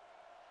right.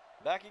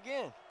 Back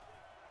again.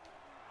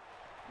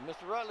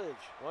 Mr. Rutledge,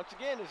 once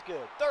again, is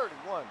good. 31-6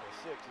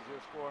 is your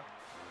score.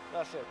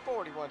 Like I said,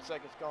 41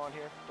 seconds gone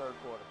here, 3rd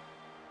quarter.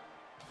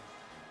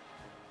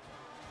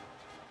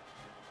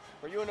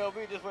 For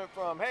UNLV, just went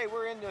from, hey,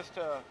 we're in this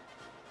to,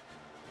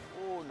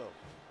 oh, no.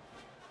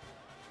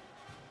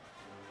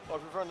 Well,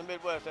 if you're from the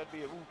Midwest, that'd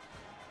be a, ooh.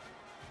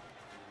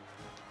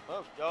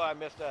 Oh, I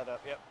messed that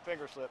up. Yep,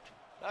 finger slipped.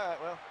 All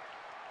right, well,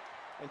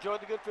 enjoy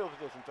the good field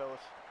position, fellas.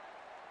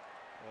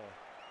 Yeah.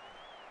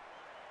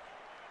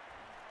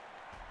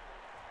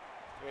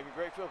 We have a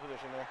great field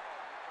position there.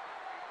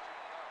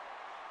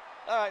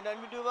 All right,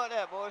 nothing to do about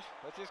that, boys.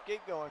 Let's just keep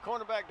going.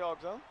 Cornerback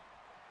dog zone.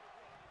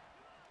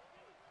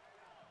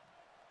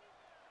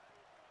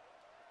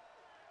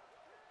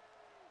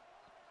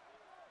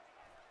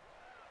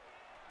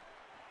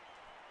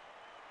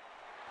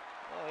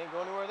 Oh, ain't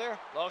going anywhere there.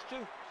 Lost 2.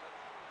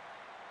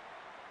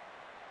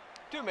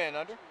 2 man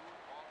under.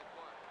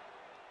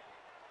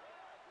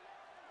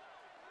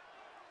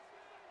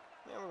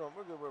 Yeah,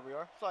 we're good where we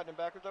are. Sliding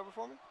backwards over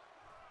for me.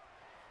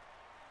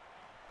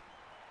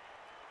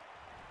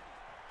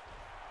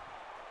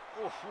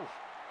 Oof, oof.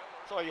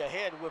 Saw your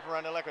head whip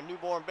around there like a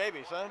newborn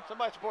baby, son.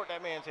 Somebody support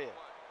that man's head.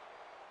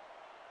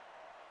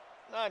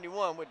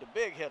 91 with the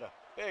big hitter.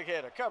 Big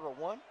hitter. Cover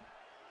 1.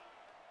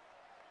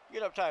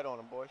 Get up tight on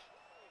him, boys.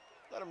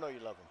 Let them know you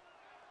love him.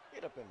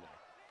 Get up in there.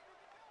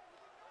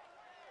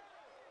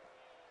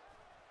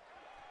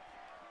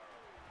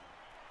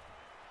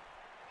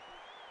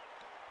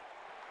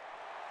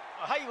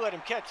 Oh, how you let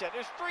him catch that?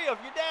 There's 3 of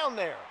you down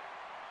there.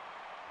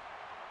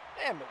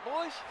 Damn it,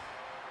 boys.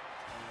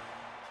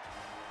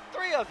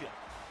 3 of you.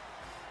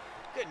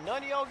 Good,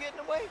 none of y'all getting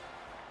away?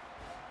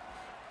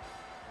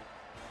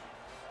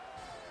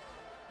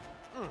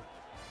 All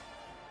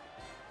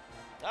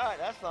right,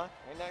 that's fine.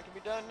 Ain't nothing can be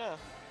done now.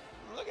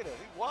 Look at this,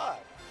 he's wide.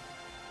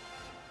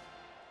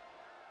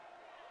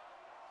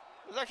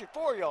 There's actually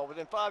 4 of y'all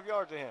within 5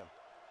 yards of him.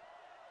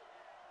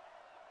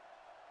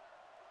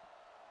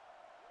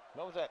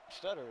 What was that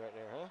stutter right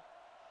there, huh?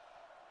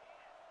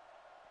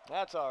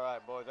 That's all right,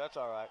 boys, that's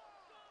all right.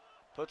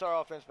 Puts our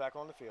offense back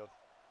on the field.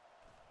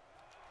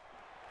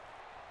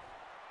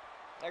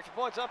 Extra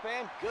points up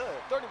and good.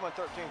 31-13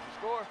 to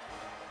score.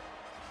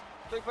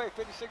 3-play,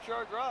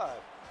 56-yard drive.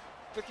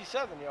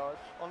 57 yards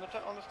on the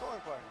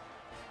scoring play.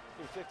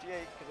 Do 58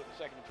 because it was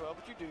 2nd and 12,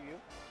 but you do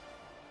you.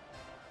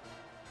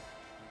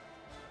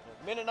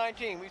 Minute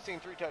 19, we've seen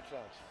 3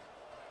 touchdowns.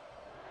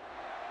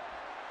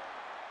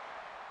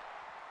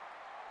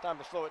 Time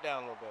to slow it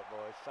down a little bit,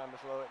 boys. Time to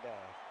slow it down.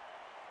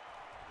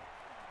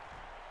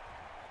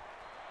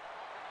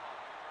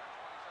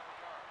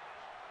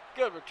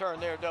 Good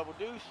return there, Double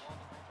Deuce.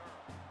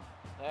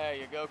 There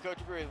you go.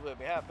 Coach agrees with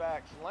me.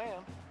 Halfback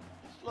slam.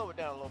 Slow it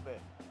down a little bit.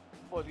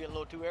 Boys getting a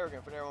little too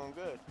arrogant for their own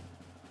good.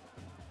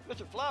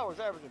 Mr. Flowers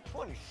averaging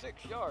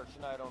 26 yards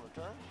tonight on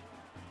returns.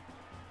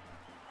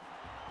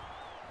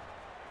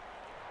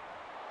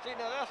 See,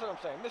 now that's what I'm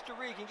saying. Mr.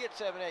 Reed can get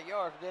 7-8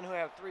 yards, but then he'll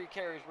have 3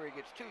 carries where he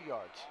gets 2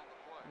 yards.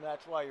 And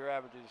that's why your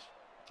average is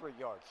 3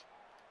 yards.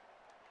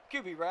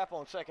 QB wrap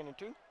on 2nd and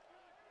 2.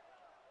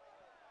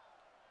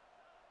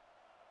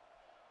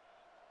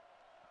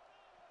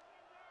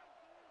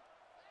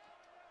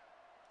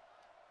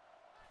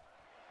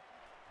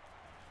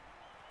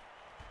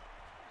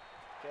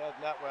 Okay,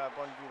 that's not where I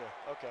wanted you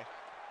to. Okay.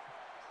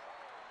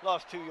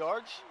 Lost 2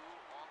 yards.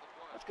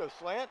 Let's go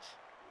slants.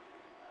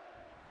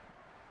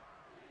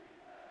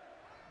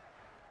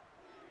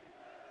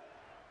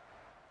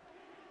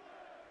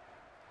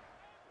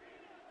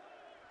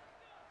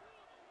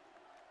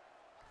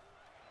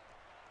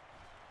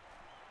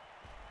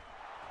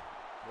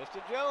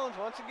 Mr. Jones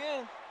once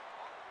again.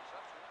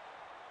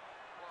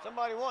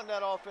 Somebody wanting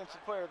that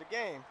offensive player of the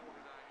game.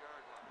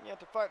 You have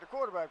to fight the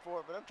quarterback for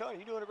it, but I'm telling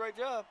you, you're doing a great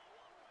job.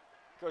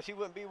 Because he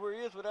wouldn't be where he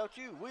is without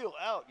you. Wheel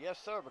out, yes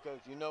sir, because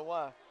you know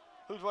why.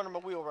 Who's running my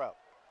wheel route?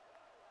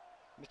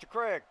 Mr.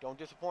 Craig, don't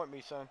disappoint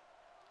me, son.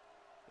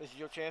 This is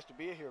your chance to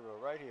be a hero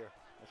right here.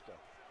 Let's go.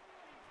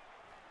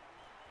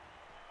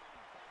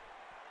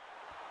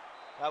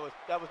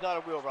 That was not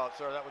a wheel route,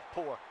 sir. That was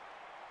poor.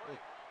 Was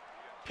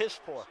piss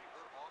poor.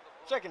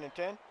 2nd and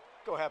 10.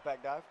 Go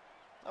halfback dive.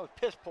 That was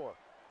piss poor.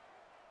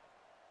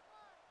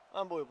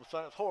 Unbelievable,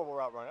 son. It's horrible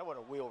route running. That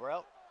wasn't a wheel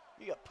route.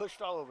 You got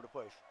pushed all over the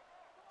place.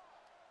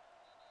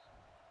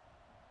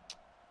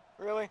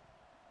 Really?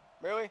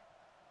 Really?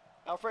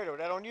 Alfredo,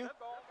 that on you? Dead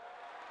ball.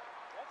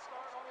 One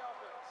start on the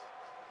offense.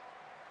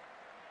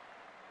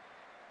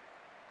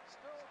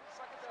 Still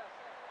 2nd down.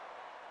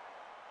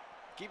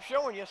 Keep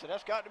showing you, so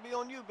that's got to be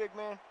on you, big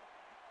man.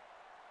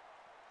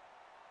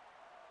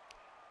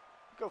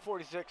 Go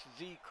 46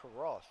 Z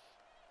Cross.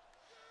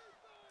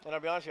 And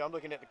I'll be honest with you, I'm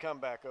looking at the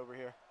comeback over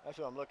here. That's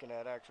what I'm looking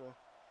at, actually.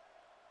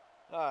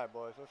 All right,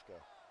 boys, let's go.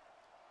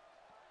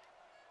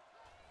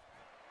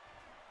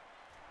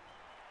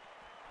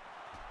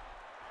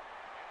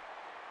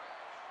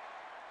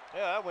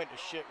 Yeah, that went to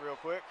shit real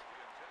quick.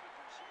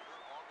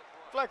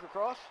 Flanker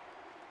cross.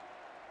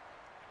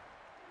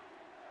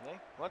 Okay.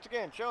 Once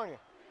again, showing you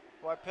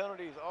why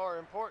penalties are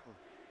important.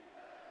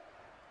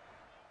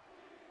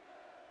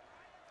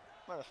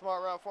 Run a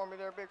smart route for me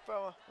there, big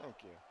fella. Thank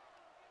you.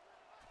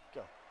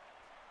 Go.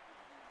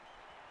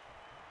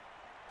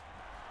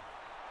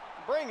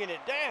 Bringing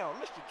it down,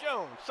 Mr.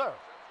 Jones, sir.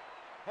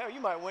 Hell,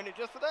 you might win it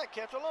just for that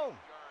catch alone.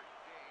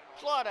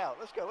 Slide out.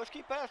 Let's go. Let's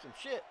keep passing.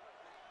 Shit.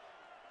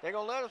 They're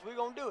going to let us. We're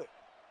going to do it.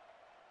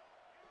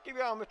 Keep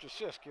your eye on Mr.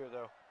 Sisk here,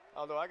 though.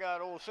 Although I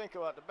got old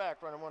Cinco out the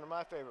back running one of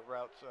my favorite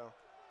routes, so.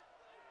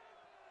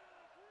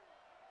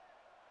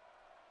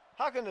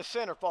 How can the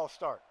center false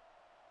start?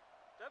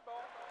 Dead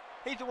ball.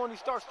 He's the one who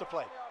starts to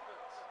play.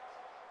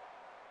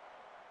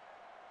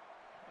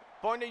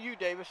 Pointing at you,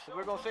 Davis.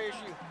 We're going to say it's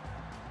you.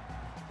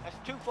 That's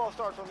 2 false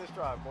starts on this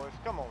drive, boys.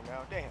 Come on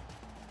now. Damn.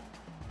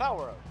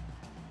 Power up.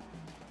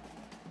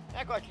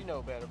 Act like you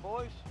know better,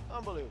 boys.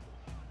 Unbelievable.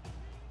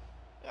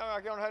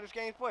 Y'all don't know how this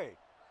game's played.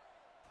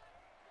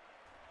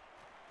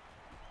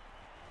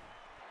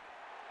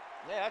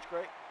 Yeah, that's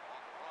great.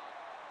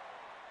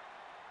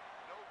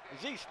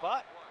 Z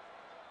spot.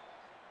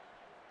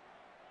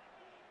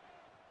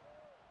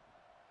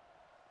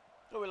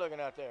 What are we looking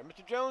at there?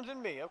 Mr. Jones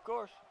and me, of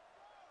course.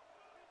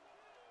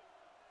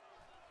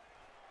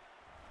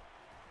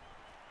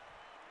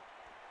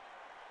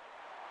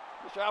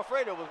 Mr.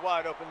 Alfredo was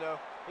wide open, though.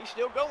 He's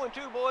still going,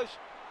 too, boys.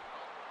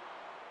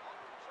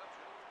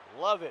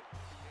 Love it.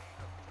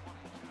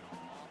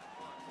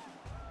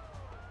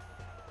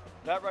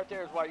 That right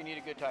there is why you need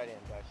a good tight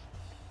end, guys.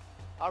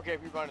 I don't care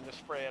if you're running the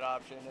spread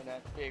option and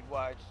that big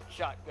wide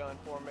shotgun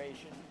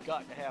formation. You've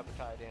got to have a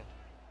tight end.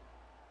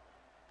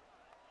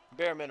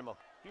 Bare minimum.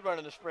 You're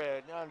running the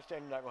spread. I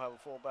understand you're not going to have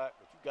a fullback,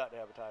 but you've got to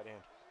have a tight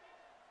end.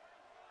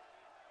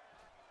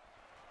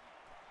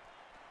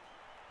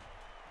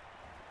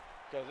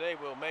 Because they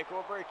will make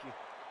or break you.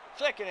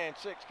 2nd and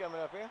 6 coming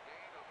up here.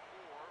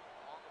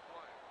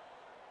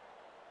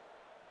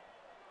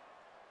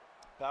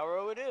 Power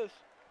O it is.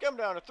 Come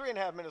down to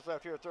 3.5 minutes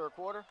left here, 3rd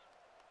quarter.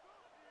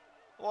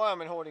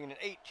 Wyoming holding an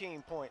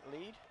 18-point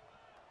lead.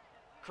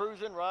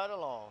 Cruising right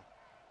along.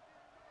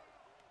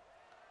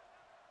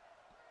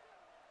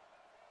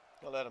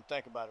 I'll let them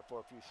think about it for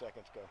a few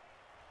seconds. Go.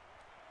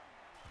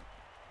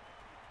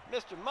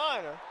 Mr.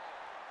 Minor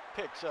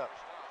picks up.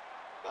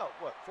 Oh,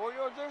 what, 4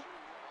 yards there?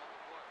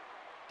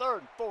 3rd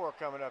and 4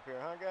 coming up here,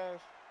 huh, guys?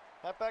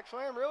 Halfback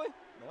slam, really?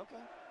 Okay.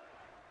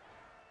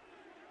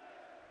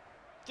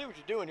 See what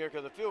you're doing here,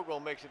 because the field goal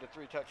makes it a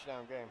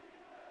 3-touchdown game.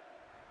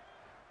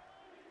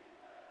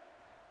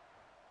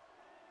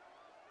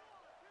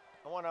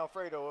 I want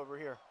Alfredo over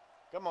here.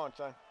 Come on,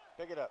 son.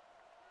 Pick it up.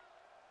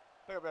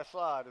 Pick up that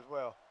slide as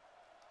well.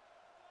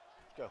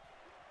 Let's go.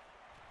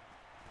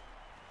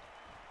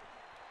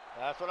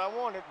 That's what I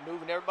wanted.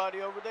 Moving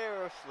everybody over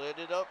there. Slid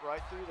it up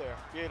right through there.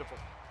 Beautiful.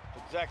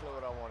 That's exactly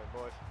what I wanted,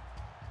 boys.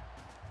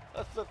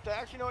 Let's flip to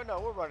actually, you know what? No,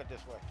 we'll run it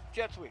this way.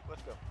 Jet sweep.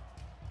 Let's go.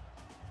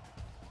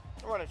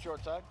 We'll run it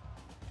short side.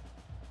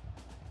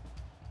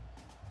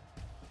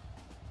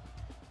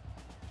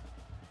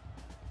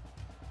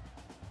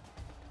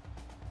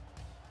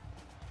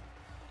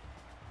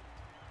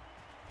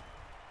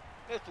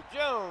 Mr.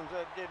 Jones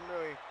didn't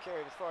really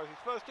carry it as far as he's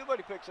supposed to, but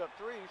he picks up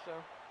 3, so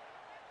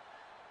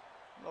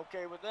I'm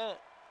okay with that.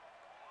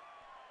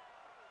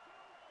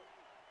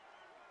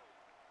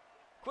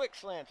 Quick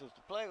slants is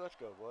the play. Let's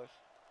go, boys.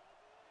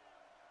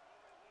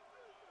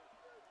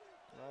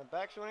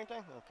 Backs or anything?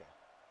 Okay.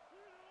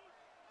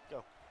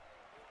 Go.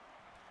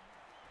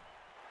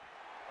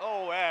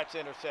 Oh, that's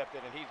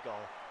intercepted, and he's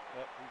gone.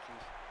 Yep,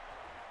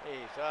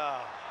 he's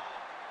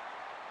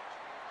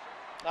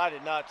I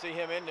did not see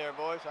him in there,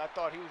 boys. I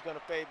thought he was going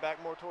to fade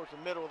back more towards the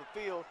middle of the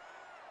field.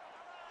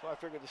 So I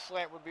figured the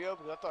slant would be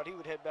open. I thought he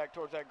would head back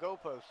towards that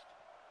goalpost.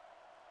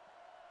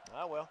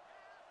 Ah, well.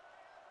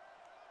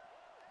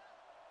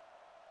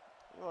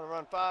 You want to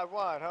run 5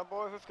 wide, huh,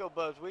 boys? Let's go,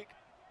 Buzzweek.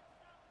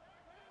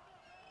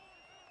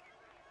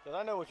 Because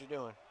I know what you're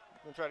doing.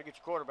 You're going to try to get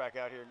your quarterback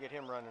out here and get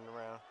him running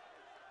around.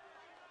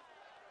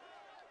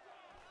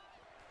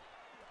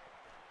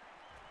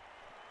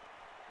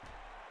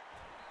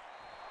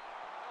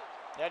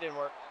 That didn't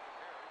work.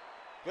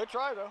 Good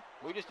try, though.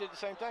 We just did the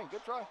same thing.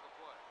 Good try.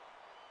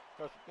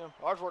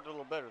 Ours worked a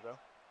little better, though.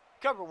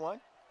 Cover 1.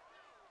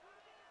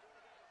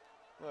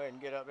 Go ahead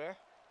and get up there.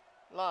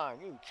 Line.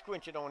 You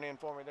squinch it on in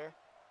for me there.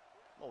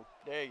 Oh,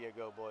 there you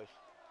go, boys.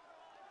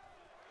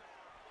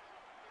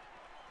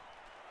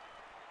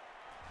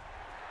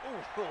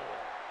 Ooh, cool.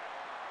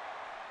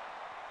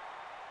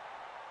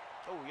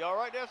 Oh, you all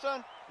right there,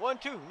 son? 1,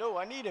 2. No,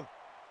 I need him.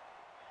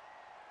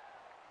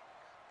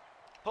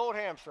 Pulled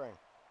hamstring.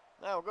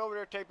 Now we'll go over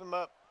there, tape him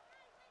up.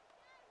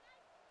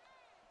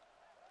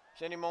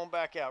 Send him on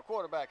back out.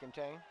 Quarterback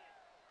contain.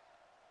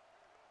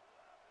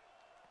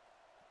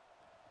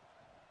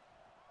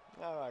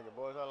 I like it,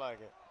 boys. I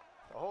like it.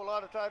 A whole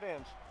lot of tight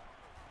ends.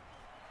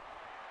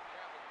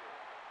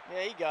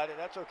 Yeah, he got it.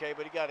 That's okay,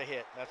 but he got a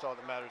hit. That's all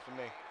that matters to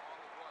me.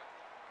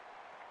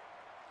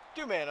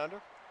 2-man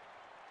under.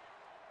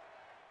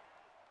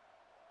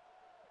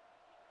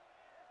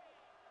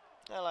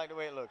 I like the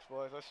way it looks,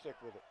 boys. Let's stick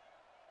with it.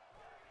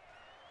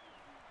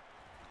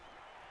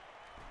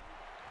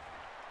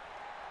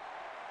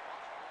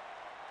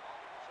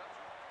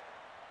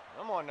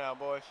 Come on now,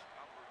 boys.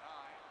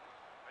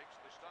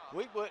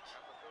 Weak blitz.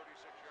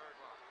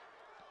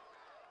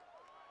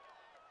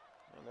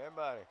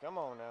 Everybody, come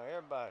on now,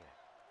 everybody.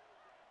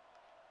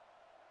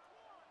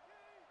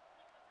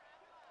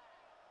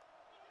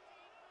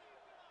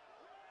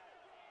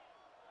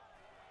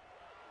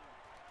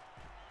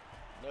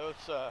 No,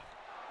 sir.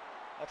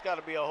 That's got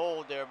to be a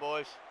hold there,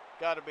 boys.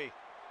 Got to be.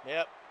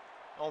 Yep.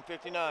 On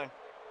 59.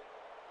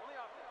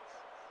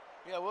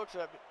 Yeah, we'll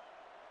accept it.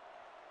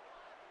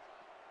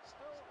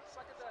 Still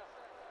second down.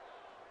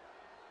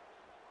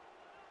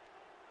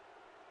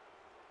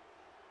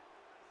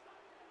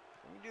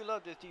 You do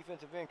love this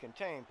defensive end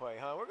contain play,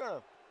 huh? We're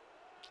going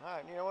to... All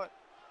right, you know what?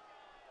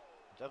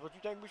 If that's what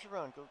you think we should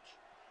run, Coach.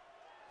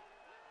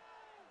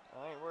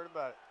 I ain't worried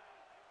about it.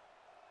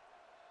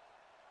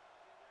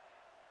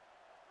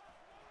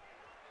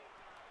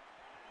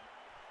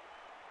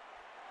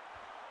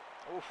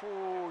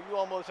 Ooh, you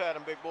almost had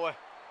him, big boy.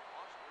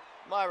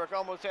 Myrick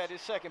almost had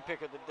his second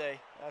pick of the day.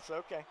 That's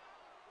okay.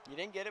 You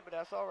didn't get it, but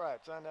that's all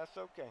right, son. That's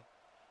okay.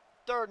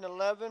 3rd and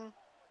 11.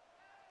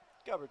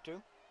 Cover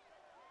 2.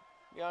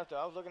 Be honest,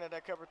 I was looking at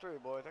that cover 3,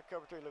 boys. That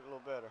cover 3 looked a little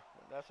better,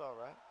 but that's all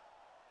right.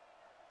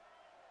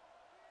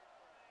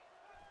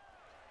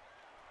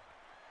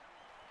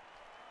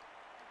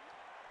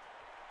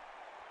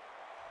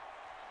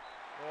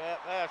 Yeah,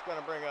 that's going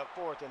to bring up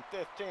 4th and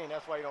 15.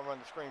 That's why you don't run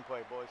the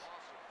screenplay, boys.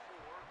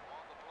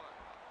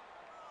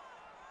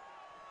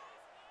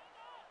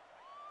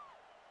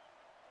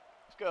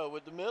 Let's go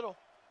with the middle.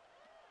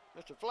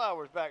 Mr.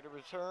 Flowers back to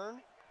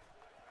return.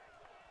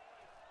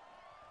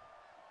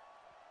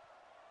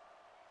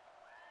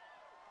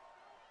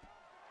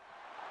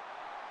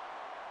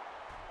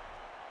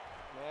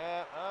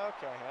 Yeah,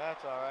 okay,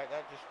 that's all right.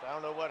 That just, I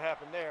don't know what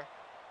happened there.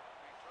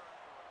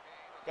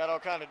 Got all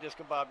kind of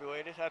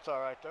discombobulated. That's all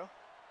right, though.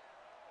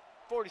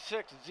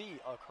 46 Z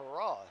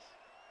across.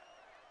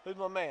 Who's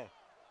my man?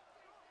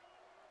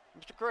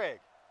 Mr. Craig.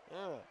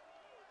 Yeah.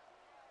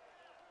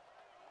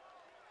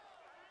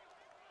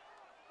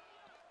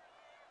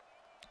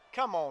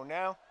 Come on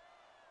now.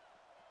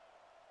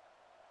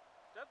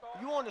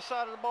 You on the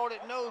side of the ball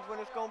that knows when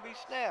it's going to be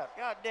snapped.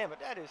 God damn it,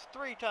 that is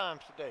 3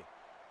 times today.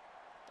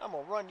 I'm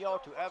going to run y'all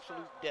to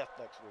absolute death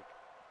next week.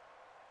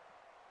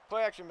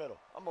 Play action middle.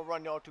 I'm going to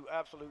run y'all to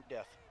absolute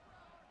death.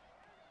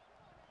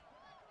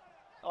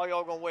 All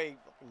y'all going to weigh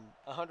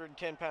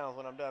 110 pounds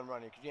when I'm done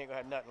running because you ain't going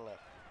to have nothing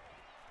left.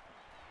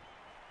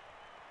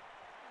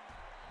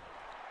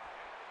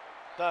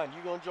 Done.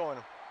 You going to join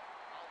them.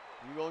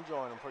 You going to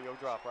join them for your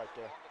drop right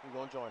there. You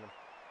going to join them.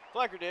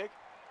 Flanker dig.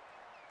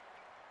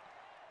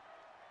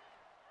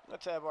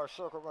 Let's have our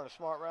circle run a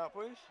smart route,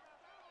 please.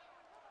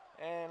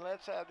 And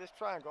let's have this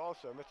triangle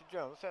also. Mr.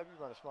 Jones, let's have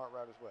you run a smart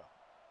route as well.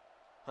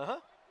 Uh-huh.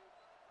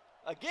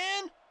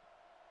 Again?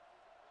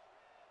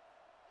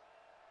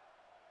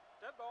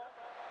 Dead ball.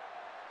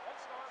 One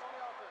start on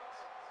the offense.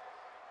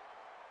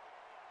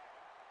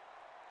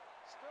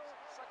 Still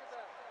second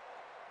down.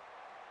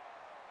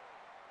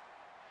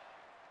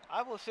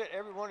 I will sit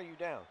every one of you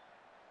down.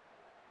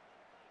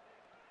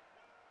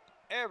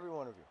 Every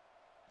one of you.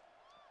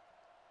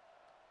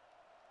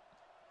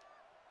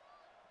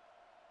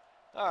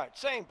 All right,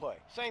 same play,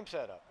 same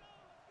setup.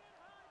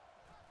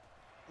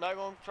 Not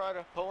going to try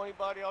to pull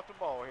anybody off the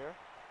ball here.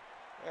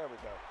 There we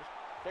go. Just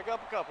pick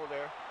up a couple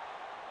there.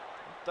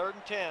 3rd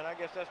and 10. I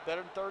guess that's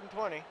better than 3rd and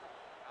 20.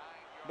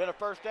 Been a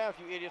first down if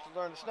you idiots to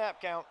learn the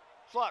snap count.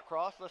 Slot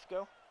cross. Let's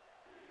go.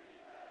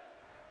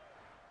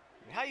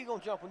 How you going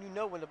to jump when you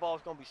know when the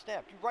ball's going to be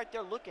snapped? You're right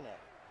there looking at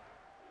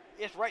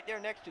it. It's right there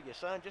next to you,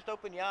 son. Just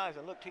open your eyes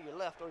and look to your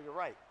left or your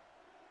right.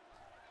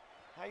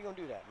 How you going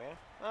to do that, man?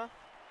 Huh?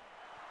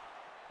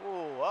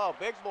 Ooh, oh,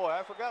 big boy.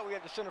 I forgot we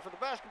had the center for the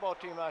basketball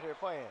team out here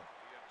playing.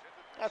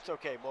 That's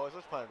okay, boys.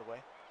 Let's punt it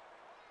away.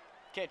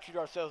 Can't shoot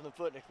ourselves in the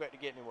foot and expect to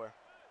get anywhere.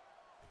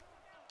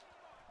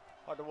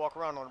 Hard to walk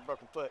around on a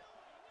broken foot.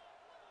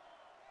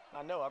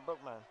 I know, I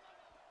broke mine.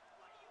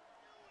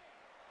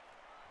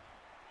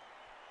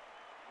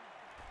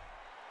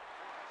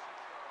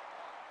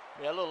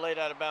 Yeah, a little late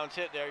out of bounds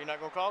hit there. You're not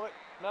going to call it?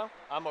 No?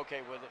 I'm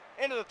okay with it.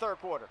 End of the 3rd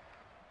quarter.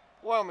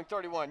 Wyoming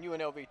 31,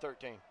 UNLV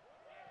 13.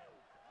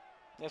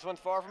 This one's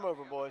far from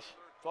over, boys.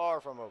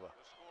 Far from over. The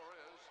score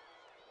is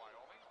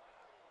Wyoming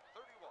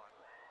 31,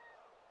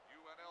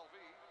 UNLV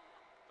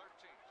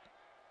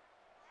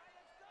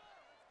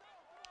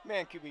 13.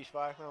 Man, QB's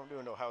 5. We don't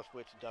do no house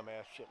blitz and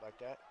dumbass shit like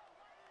that.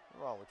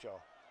 What's wrong with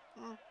y'all?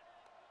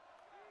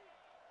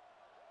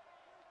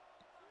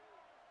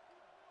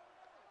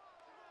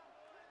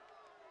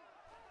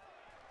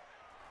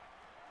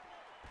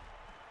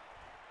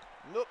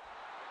 Nope.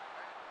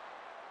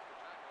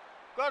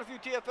 Quite a few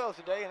TFLs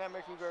today, and that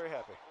makes me very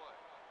happy.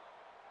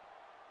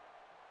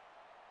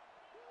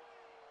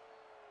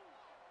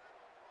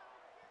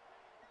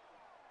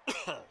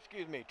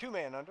 Excuse me,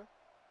 2-man under.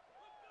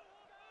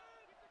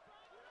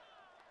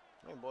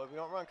 Hey, boy, we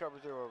don't run cover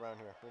 0 around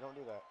here. We don't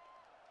do that.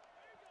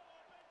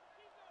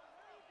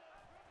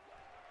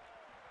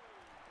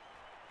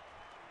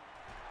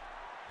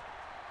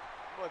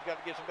 Boys got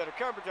to get some better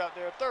coverage out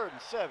there. 3rd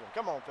and 7.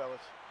 Come on, fellas.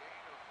 Gain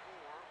of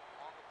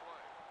 4 on the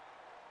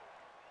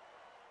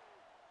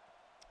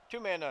play.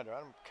 2-man under. I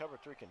don't cover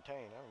 3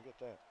 contain. I don't get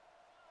that.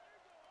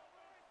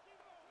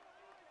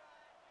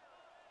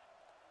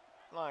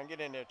 Line, get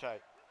in there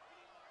tight.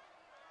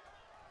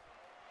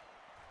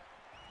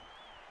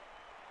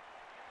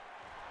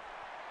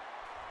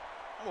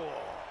 Whoa.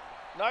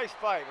 Nice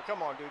fight, but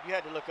come on, dude. You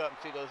had to look up and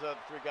see those other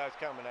 3 guys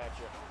coming at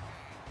you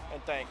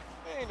and think,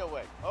 ain't no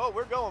way. Oh,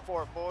 we're going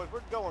for it, boys.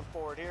 We're going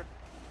for it here.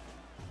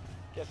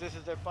 Guess this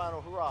is their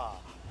final hurrah.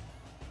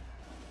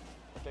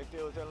 What they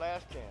feel is their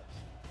last chance.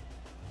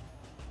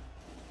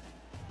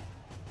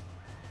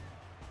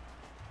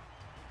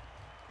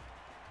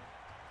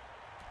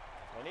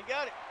 And he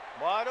got it.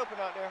 Wide open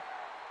out there.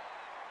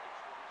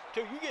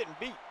 Dude, you getting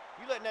beat.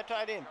 You letting that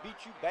tight end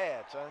beat you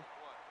bad, son.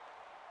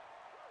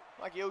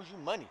 Like he owes you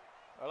money.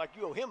 Or like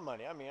you owe him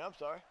money. I mean, I'm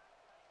sorry.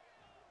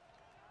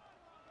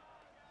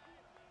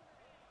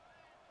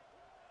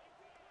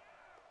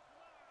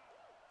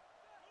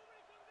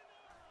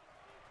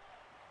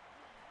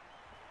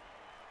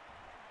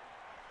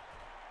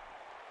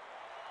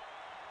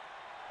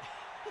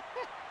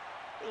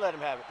 Let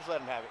him have it. Just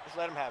let him have it. Just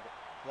let him have it.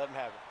 Let him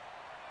have it.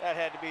 That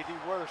had to be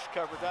the worst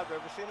coverage I've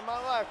ever seen in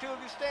my life. 2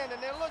 of you standing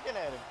there looking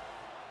at him.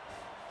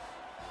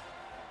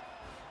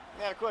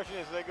 Now the question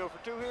is, do they go for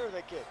 2 here or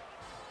they kick?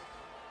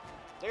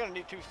 They're going to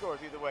need 2 scores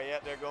either way. Yeah,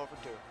 they're going for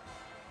 2.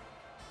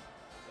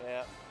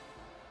 Yeah.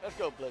 Let's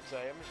go blitz A.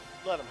 I mean,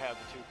 let them have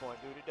the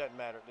 2-point, dude. It doesn't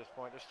matter at this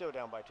point. They're still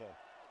down by 10.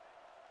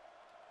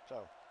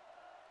 So,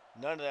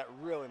 none of that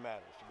really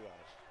matters, to be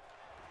honest.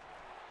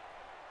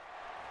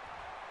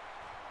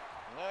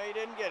 No, he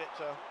didn't get it,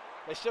 so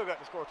they still got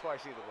to score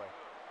twice either way.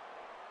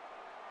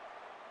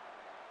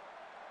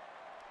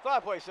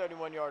 5-play,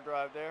 71-yard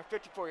drive there.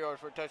 54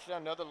 yards for a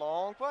touchdown. Another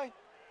long play.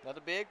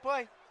 Another big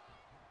play.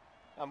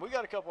 We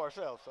got a couple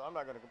ourselves, so I'm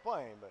not going to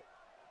complain, but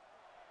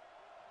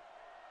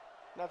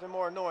nothing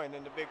more annoying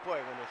than the big play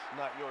when it's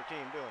not your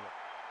team doing it.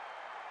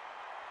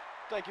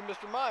 Thank you,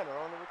 Mr. Minor,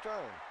 on the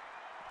return.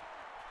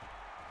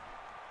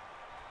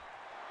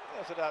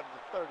 That's it out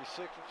to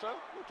 36 or so.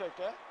 We'll take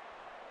that.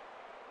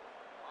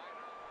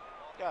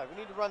 Guys,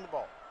 we need to run the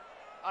ball.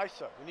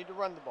 ISO, we need to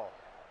run the ball.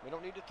 We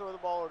don't need to throw the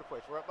ball over the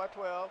place. We're up by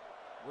 12.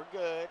 We're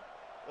good.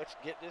 Let's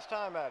get this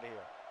time out of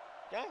here.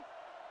 Okay?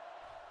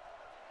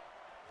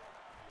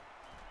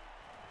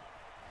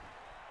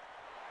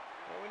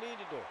 What we need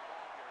to do.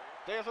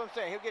 That's what I'm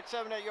saying. He'll get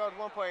 7, 8 yards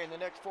one play, and the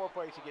next 4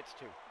 plays he gets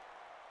 2.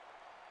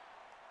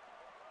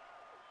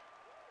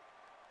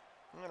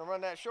 I'm going to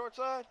run that short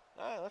side.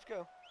 All right, let's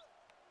go.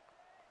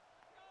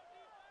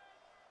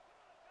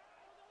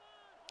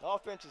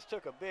 Offenses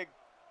took a big,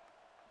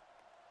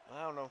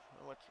 I don't know,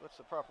 what's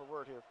the proper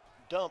word here,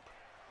 dump.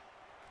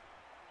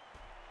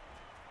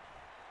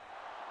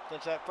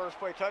 Since that first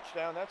play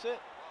touchdown, that's it.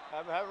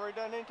 Haven't really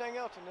done anything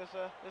else in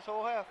this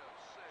whole half.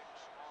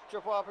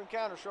 Triple hop and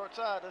counter, short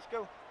side, let's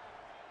go.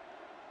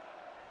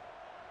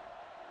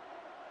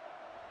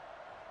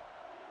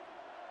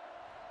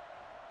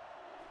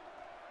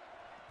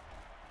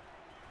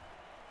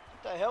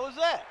 What the hell is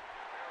that?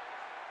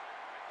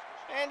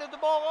 Handed the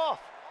ball off.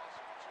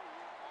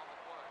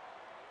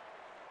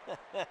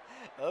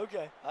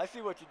 Okay, I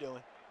see what you're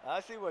doing. I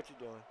see what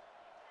you're doing.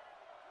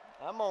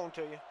 I'm on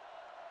to you.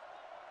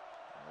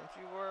 Don't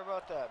you worry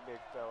about that, big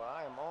fella.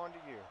 I am on to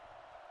you.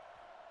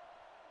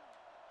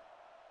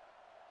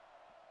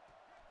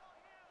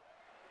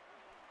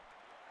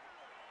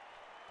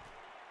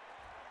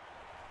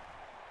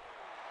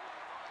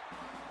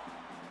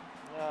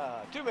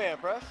 Two-man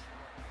press.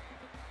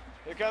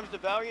 Here comes the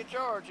valiant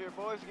charge here,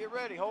 boys. Get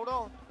ready. Hold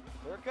on.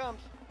 Here it comes.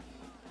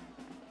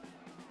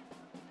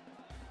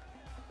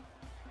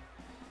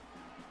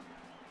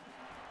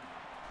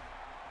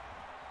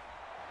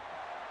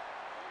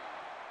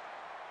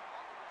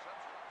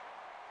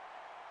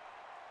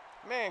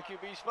 Man,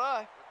 QB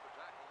spy.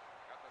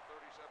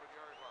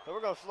 So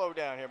we're going to slow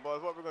down here,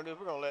 boys. What we're going to do is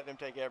we're going to let them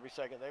take every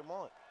second they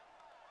want.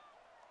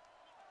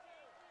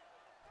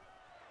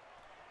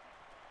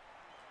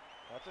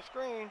 That's a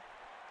screen.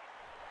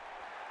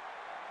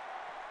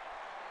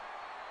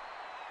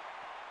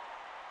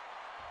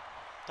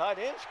 Tight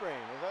end screen.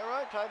 Is that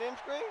right? Tight end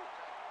screen?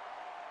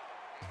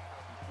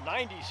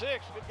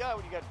 96. Good God.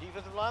 What, you got a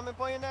defensive lineman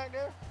playing back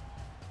there?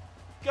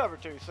 Cover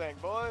 2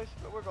 sink, boys.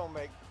 But we're going to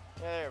make...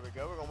 Yeah, there we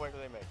go. We're going to wait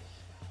till they make us.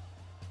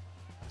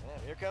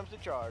 Yeah, here comes the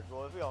charge,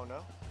 boys. We all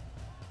know.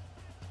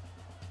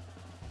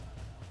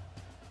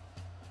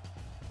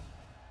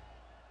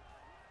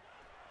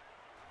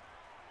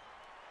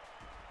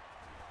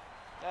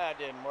 That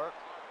didn't work.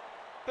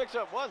 Picks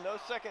up one, though.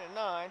 2nd and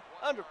 9.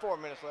 Under 4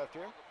 minutes left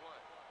here.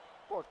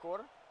 Fourth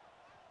quarter.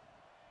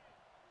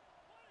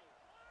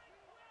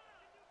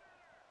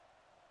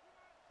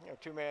 You know,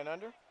 2-man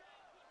under.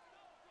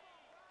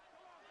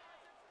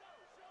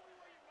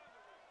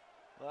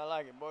 Well, I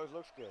like it, boys.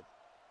 Looks good.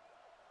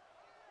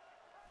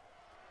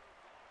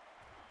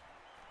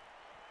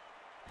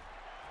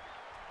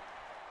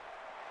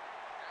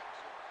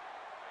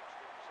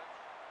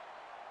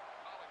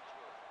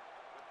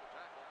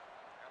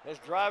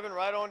 Just driving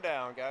right on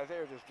down, guys.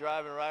 They're just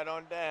driving right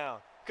on down.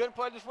 Couldn't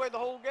play this way the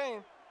whole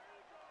game.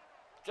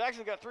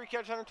 Jackson got 3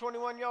 catches,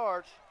 121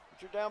 yards,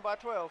 but you're down by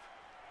 12.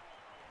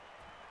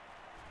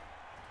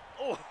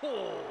 Oh!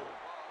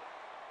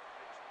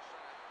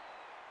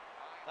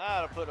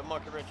 That'll put a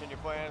monkey wrench in your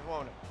plans,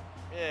 won't it?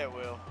 Yeah, it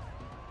will.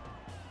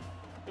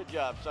 Good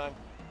job, son.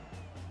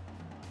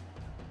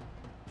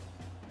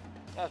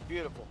 That's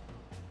beautiful.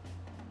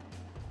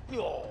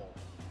 Oh,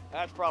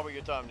 that's probably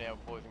your thumbnail,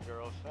 boys and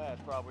girls. That's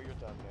probably your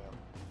thumbnail.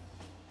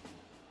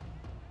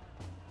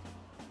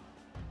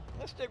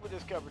 Let's stick with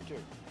this cover 2.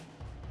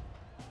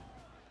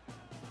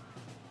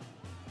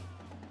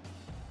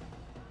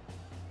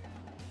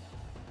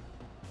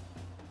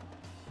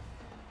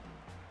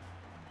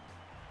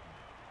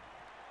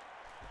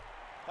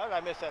 How did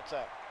I miss that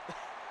sack?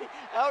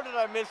 How did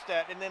I miss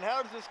that? And then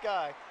how does this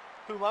guy,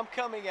 whom I'm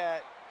coming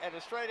at a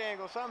straight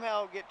angle,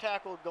 somehow get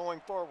tackled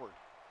going forward?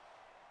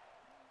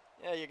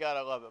 Yeah, you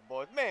gotta love it,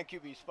 boys. Man,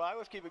 QB spy.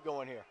 Let's keep it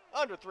going here.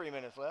 Under 3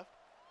 minutes left.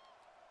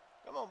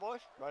 Come on, boys.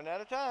 Running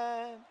out of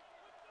time.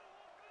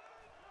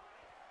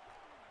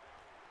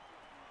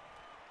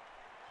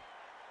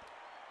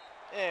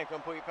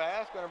 Incomplete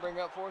pass. Gonna bring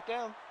up 4th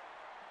down.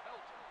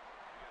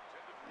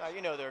 Now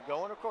you know they're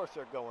going. Of course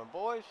they're going,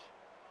 boys.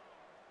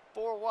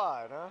 4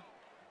 wide, huh?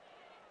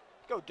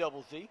 Let's go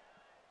double Z.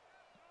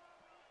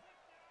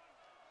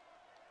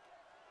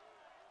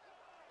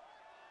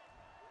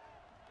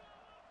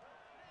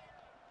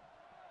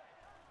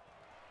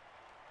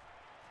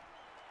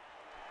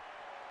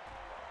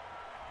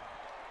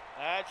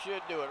 That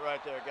should do it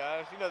right there,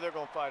 guys. You know they're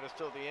going to fight us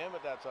till the end,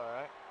 but that's all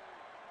right.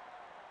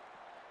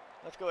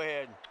 Let's go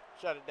ahead and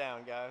shut it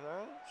down, guys. All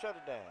right? Shut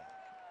it down.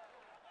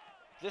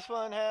 Does this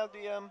one have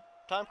the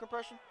time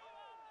compression?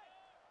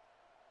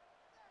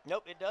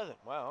 Nope, it doesn't.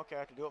 Wow, okay, I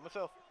have to do it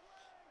myself.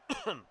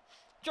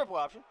 Triple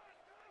option.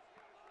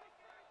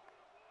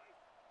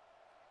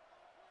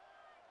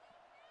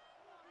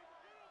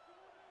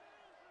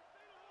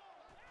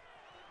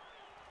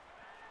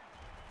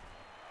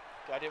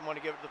 I didn't want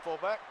to give it to the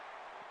fullback.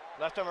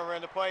 Last time I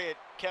ran the play, it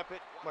kept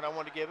it when I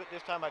wanted to give it.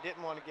 This time I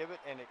didn't want to give it,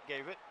 and it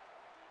gave it.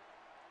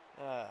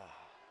 I'll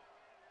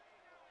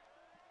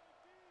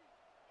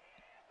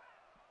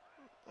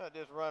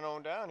just run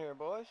on down here,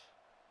 boys.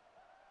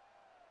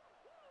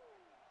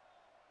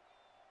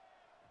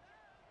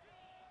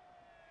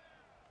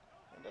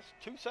 And that's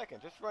 2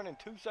 seconds. It's running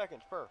 2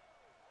 seconds per.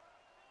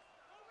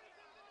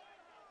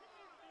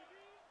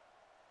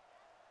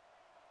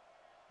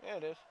 Yeah,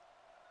 it is.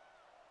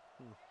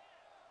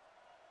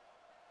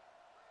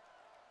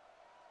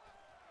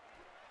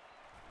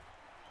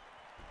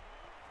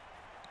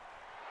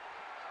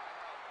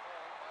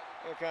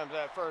 Here comes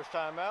that first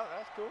time out.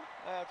 That's cool.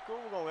 That's cool.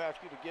 We're going to ask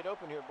you to get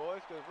open here,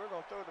 boys, because we're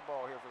going to throw the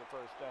ball here for the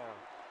first down.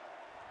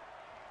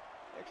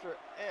 Extra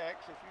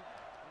X. If you,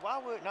 why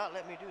would it not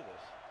let me do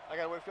this? I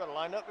got to wait for you to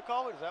line up to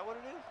call it? Is that what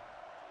it is?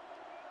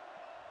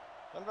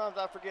 Sometimes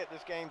I forget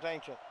this game's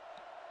ancient.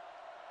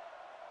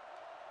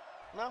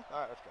 No? All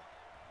right, let's go.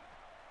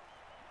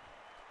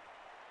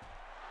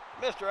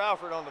 Mr.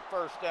 Alfred on the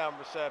first down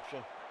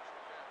reception.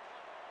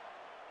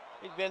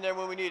 He's been there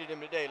when we needed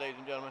him today, ladies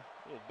and gentlemen.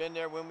 He's been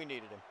there when we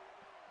needed him.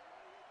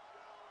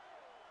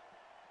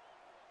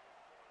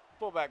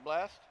 Fullback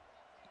blast.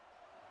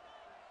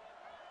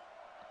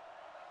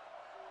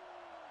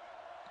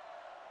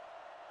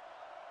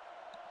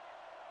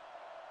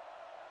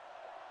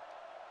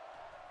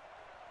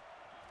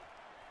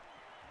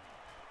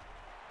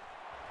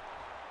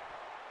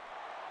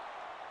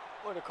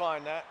 We'll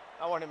decline that.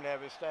 I want him to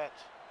have his stats.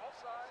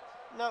 Offside.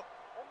 Nope.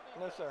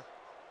 No, sir.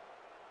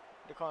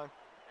 Decline.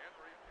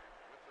 Henry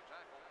with the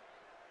tackle.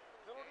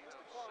 Penalty is Gain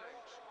of declined.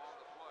 6 on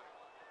the play.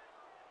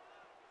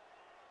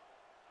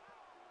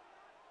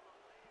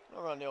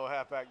 I'll run the old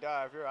halfback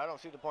dive here. I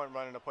don't see the point in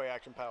running a play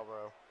action power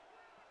row.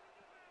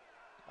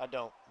 I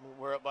don't.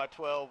 We're up by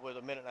 12 with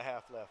a minute and a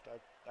half left.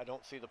 I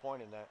don't see the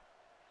point in that.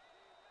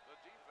 The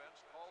defense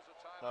calls a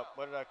timeout. Nope.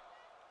 What did I?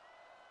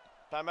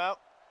 Timeout?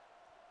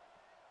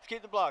 Let's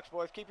keep the blocks,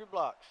 boys. Keep your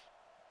blocks.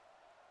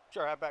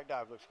 Sure, halfback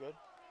dive looks good.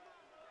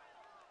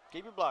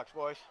 Keep your blocks,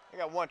 boys. I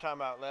got 1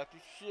 timeout left. You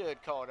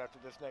should call it after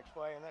this next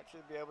play, and that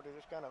should be able to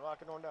just kind of lock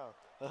it on down.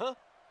 Uh-huh.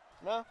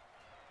 No?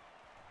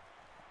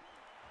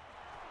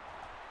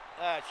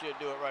 That should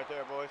do it right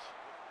there, boys.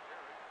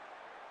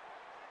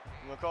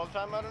 You want to call the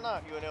timeout or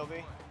not,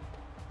 UNLV?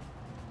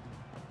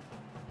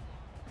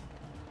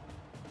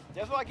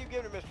 That's why I keep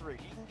giving it to Mr. Reed.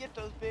 He can get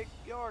those big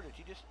yardage.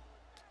 He just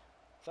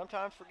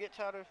sometimes forgets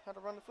how to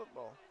run the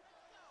football.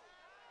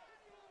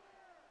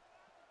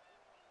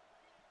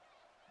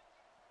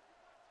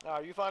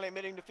 Are you finally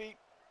admitting defeat?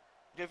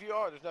 If you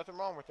are, there's nothing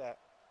wrong with that.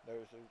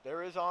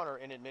 There is honor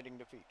in admitting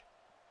defeat.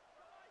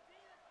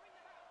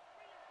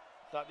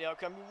 It's not the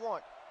outcome you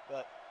want,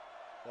 but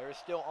there is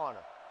still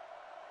honor.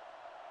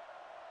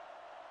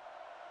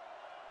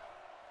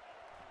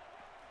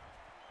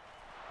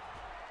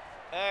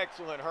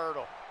 Excellent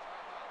hurdle.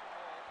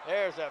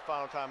 There's that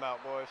final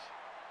timeout, boys.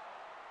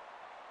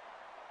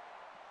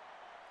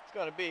 It's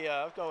going to be,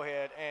 let's go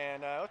ahead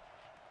and,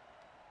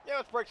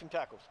 let's break some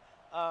tackles.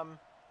 Let's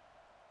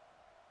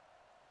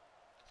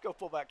go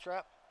fullback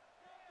trap.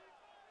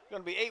 It's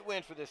going to be 8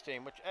 wins for this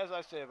team, which, as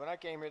I said, when I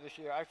came here this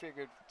year, I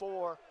figured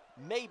 4,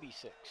 maybe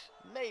 6.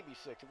 Maybe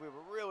 6 if we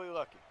were really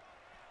lucky.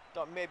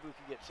 Thought maybe we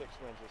could get 6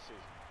 wins this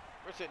season.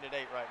 We're sitting at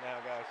 8 right now,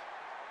 guys.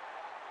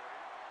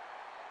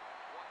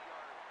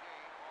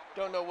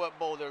 Don't know what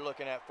bowl they're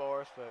looking at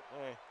for us, but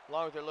as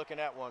long as they're looking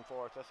at one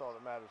for us, that's all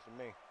that matters to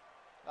me.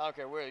 I don't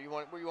care where you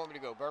want me to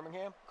go.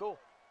 Birmingham? Cool.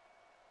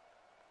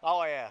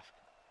 All I ask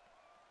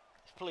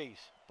is please,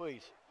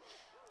 please,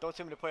 don't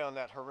send me to play on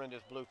that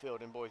horrendous blue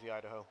field in Boise,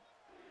 Idaho.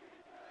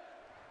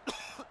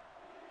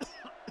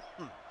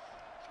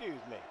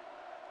 Excuse me.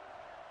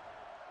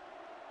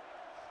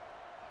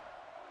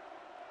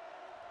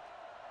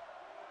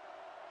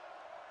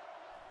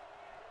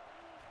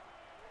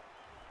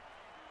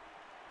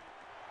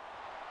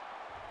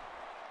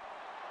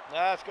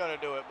 That's going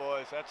to do it,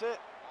 boys. That's it.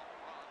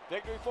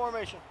 Victory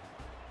formation.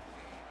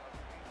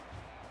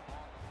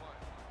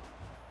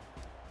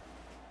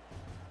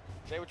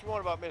 Say what you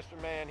want about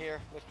Mr. Man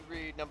here. Mr.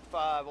 Reed, number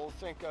 5, old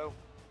Cinco.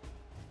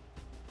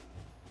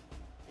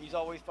 He's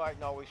always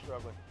fighting, always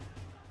struggling.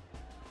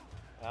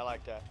 I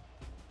like that.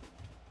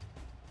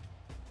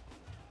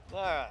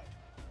 All right.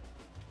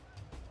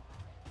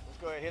 Let's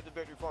go ahead and hit the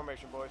victory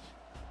formation, boys.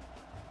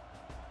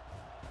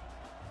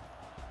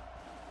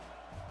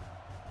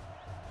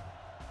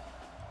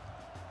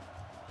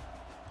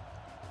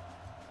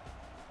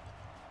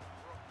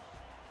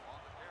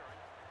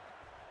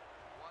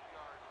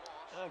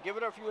 Give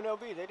it up for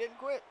UNLV. They didn't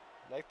quit.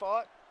 They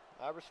fought.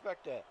 I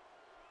respect that.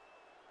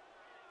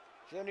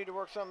 Still need to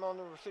work something on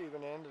the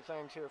receiving end of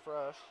things here for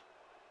us.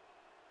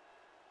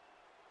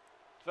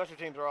 Special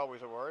teams are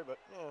always a worry, but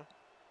yeah.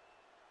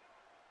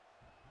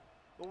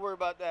 We'll worry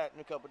about that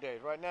in a couple days.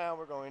 Right now,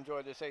 we're going to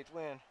enjoy this 8th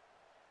win. And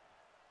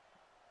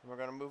we're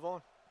going to move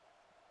on.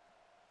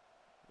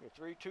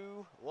 3,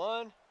 2,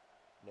 1.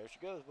 There she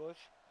goes, boys.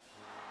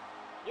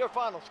 Your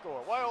final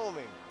score,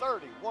 Wyoming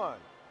 31.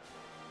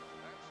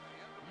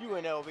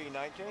 UNLV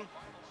 19.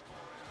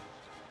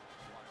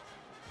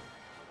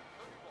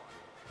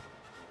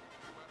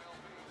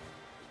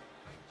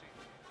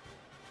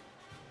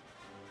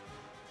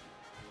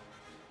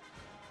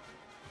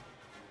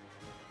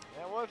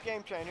 That was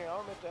game changer,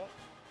 I'll admit that.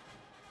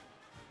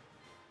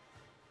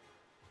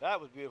 That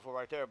was beautiful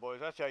right there,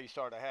 boys. That's how you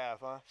start a half,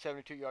 huh?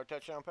 72-yard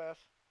touchdown pass.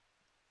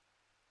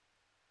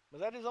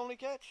 Was that his only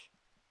catch?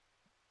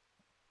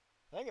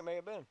 I think it may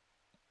have been.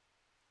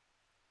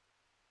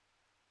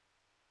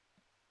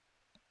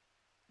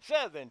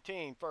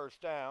 17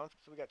 first downs.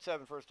 So we got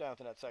 7 first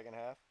downs in that second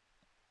half.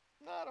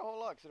 Not a whole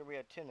lot, considering we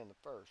had 10 in the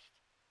first.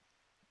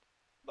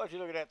 But you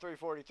look at that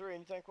 343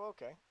 and you think, well,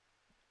 okay.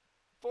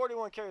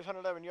 41 carries,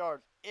 111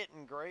 yards.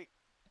 Isn't great.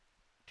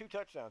 2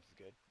 touchdowns is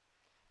good.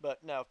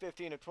 But now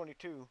 15 of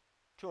 22,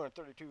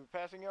 232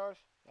 passing yards.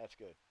 That's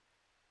good.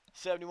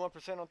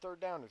 71% on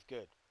third down is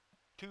good.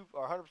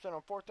 100%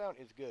 on fourth down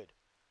is good.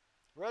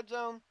 Red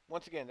zone,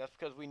 once again, that's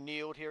because we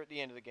kneeled here at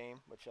the end of the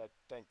game, which I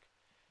think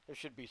there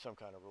should be some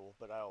kind of rule,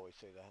 but I always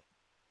say that.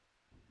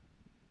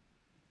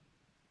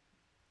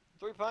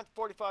 3 punts,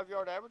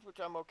 45-yard average, which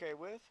I'm okay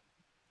with.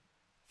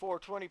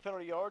 420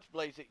 penalty yards,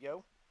 blaze it,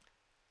 yo.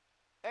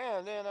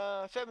 And then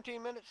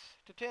 17 minutes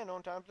to 10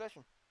 on time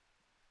possession.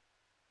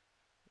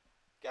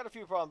 Got a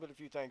few problems with a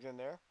few things in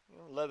there.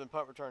 11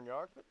 punt return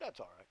yards, but that's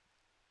all right.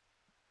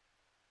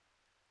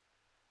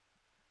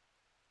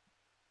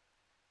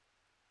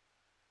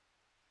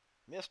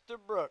 Mr.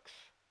 Brooks.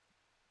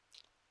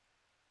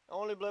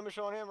 Only blemish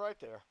on him right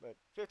there. But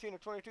 15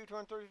 of 22,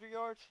 233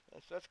 yards.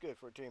 That's good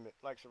for a team that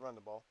likes to run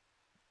the ball.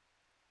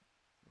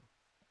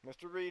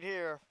 Mr. Reed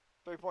here,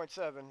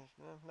 3.7.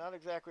 Not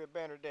exactly a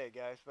banner day,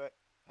 guys, but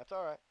that's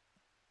all right.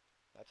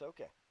 That's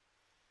okay.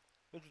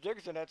 Mr.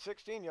 Dickerson had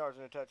 16 yards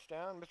and a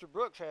touchdown. Mr.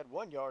 Brooks had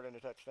 1 yard and a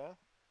touchdown.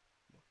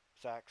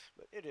 Sacks,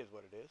 but it is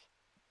what it is.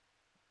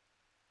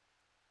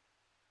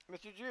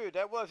 Mr. Jude,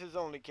 that was his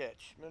only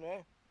catch.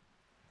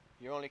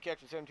 Your only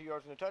catch was 17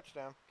 yards and a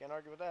touchdown. Can't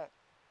argue with that.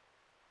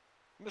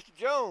 Mr.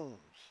 Jones,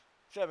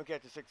 7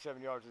 catches,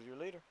 67 yards as your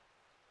leader.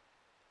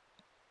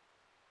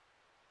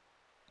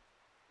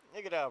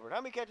 Look at Albert. How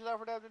many catches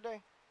Albert had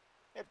today?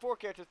 He had 4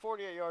 catches,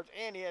 48 yards,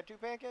 and he had 2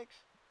 pancakes.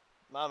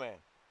 My man.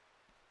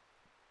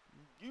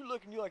 You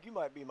looking like you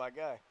might be my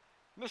guy.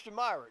 Mr.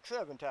 Myrick,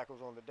 7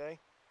 tackles on the day.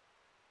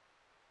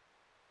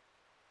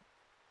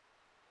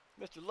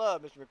 Mr.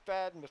 Love, Mr.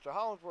 McFadden, Mr.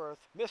 Hollingsworth,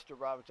 Mr.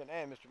 Robinson,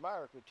 and Mr.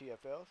 Myrick with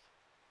TFLs.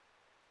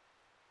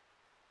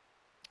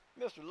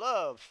 Mr.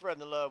 Love spreading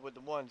the love with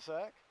the 1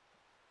 sack.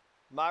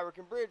 Myrick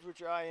and Bridge with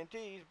your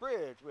INTs.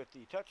 Bridge with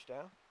the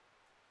touchdown.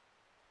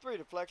 3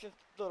 deflections,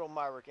 little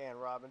Myrick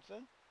and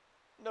Robinson.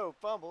 No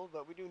fumbles,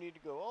 but we do need to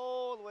go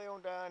all the way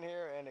on down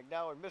here and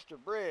acknowledge Mr.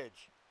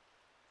 Bridge.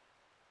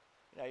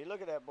 Now you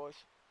look at that, boys.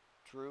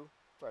 True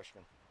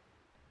freshman.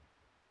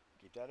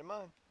 Keep that in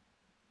mind.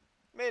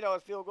 Made all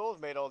his field goals,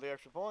 made all the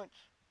extra points.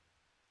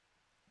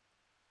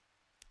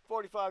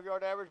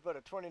 45-yard average, but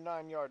a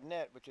 29-yard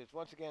net, which is,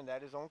 once again,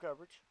 that is on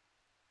coverage.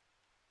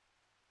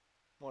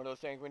 One of those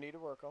things we need to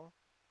work on.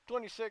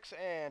 26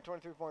 and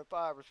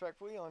 23.5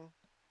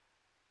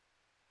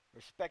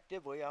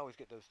 respectively, I always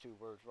get those 2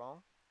 words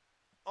wrong,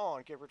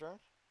 on kick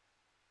returns.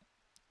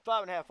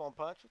 5.5 on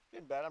punts.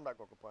 Isn't bad, I'm not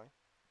going to complain.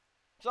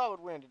 Solid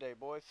win today,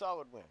 boys,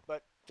 solid win.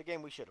 But it's a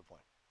game we should have won.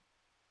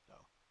 So,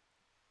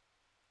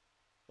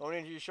 don't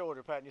injure your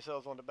shoulder, patting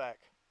yourselves on the back.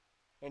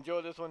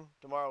 Enjoy this one.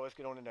 Tomorrow, let's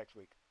get on to next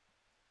week.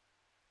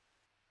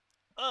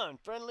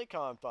 Unfriendly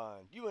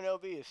confines.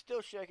 UNLV is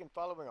still shaking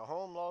following a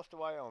home loss to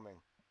Wyoming.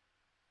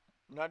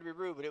 Not to be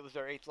rude, but it was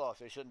their 8th loss.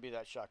 They shouldn't be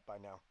that shocked by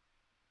now.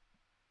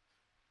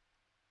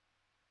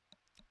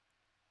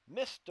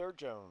 Mr.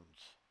 Jones.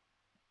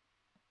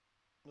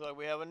 Looks like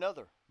we have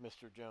another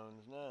Mr.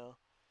 Jones now.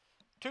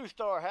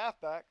 2-star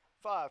halfback,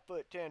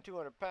 5'10",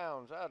 200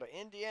 pounds, out of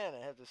Indiana,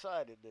 has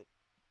decided that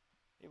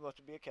he wants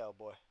to be a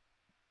Cowboy.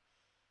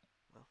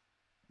 Well,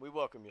 we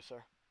welcome you,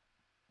 sir.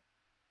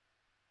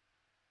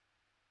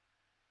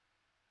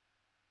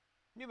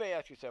 You may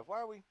ask yourself, why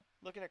are we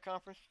looking at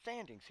conference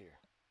standings here?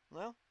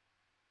 Well,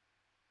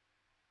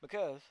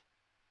 because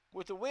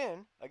with the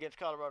win against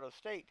Colorado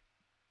State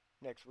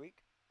next week,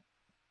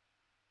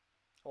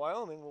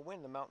 Wyoming will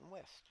win the Mountain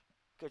West.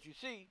 Because you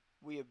see,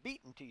 we have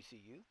beaten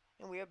TCU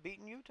and we have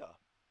beaten Utah.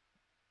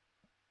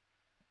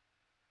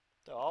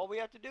 So all we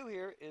have to do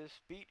here is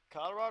beat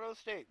Colorado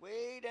State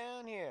way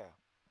down here.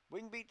 We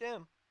can beat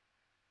them.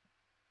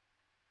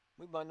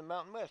 We won the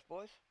Mountain West,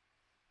 boys.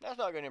 That's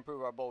not going to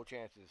improve our bowl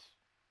chances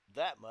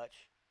that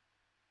much,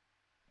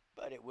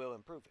 but it will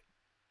improve it.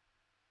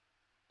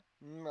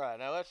 Right,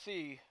 now let's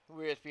see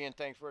where ESPN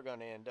thinks we're going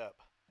to end up.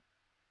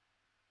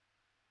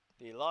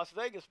 The Las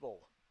Vegas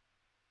Bowl.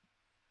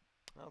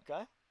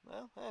 Okay,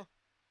 well, we're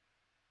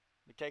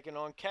taking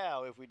on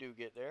Cal if we do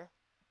get there,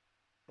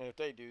 and if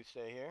they do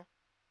stay here.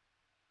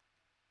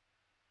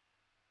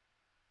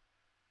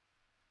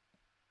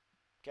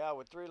 Cal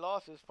with 3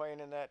 losses, playing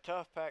in that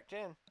tough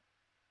Pac-10.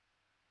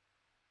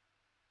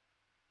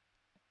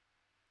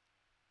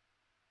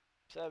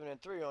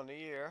 7-3 on the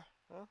year.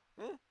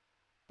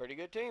 Pretty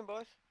good team,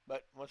 boys.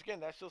 But once again,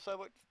 that's still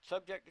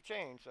subject to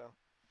change, so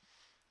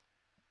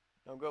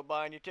don't go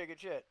buying your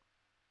tickets yet.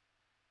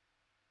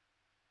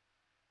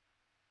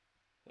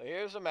 So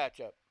here's the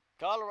matchup.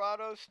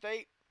 Colorado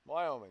State,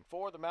 Wyoming,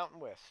 for the Mountain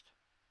West.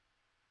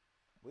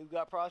 We've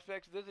got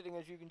prospects visiting,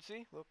 as you can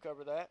see. We'll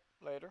cover that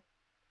later.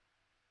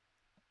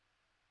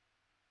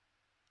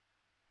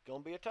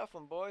 Gonna be a tough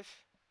one, boys.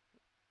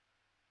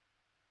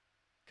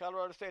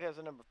 Colorado State has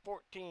the number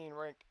 14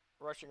 ranked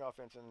rushing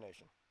offense in the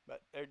nation,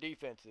 but their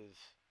defense is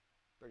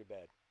pretty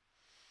bad.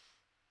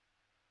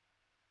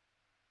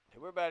 So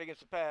we're bad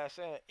against the pass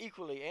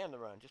equally and the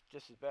run,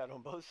 just as bad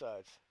on both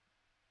sides.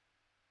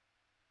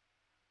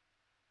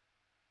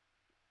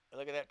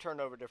 Look at that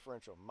turnover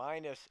differential,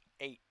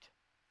 -8.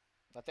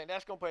 I think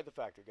that's gonna play the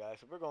factor, guys.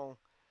 So we're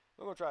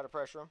gonna try to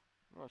pressure them.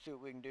 We're gonna see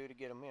what we can do to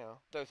get them,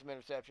 throw some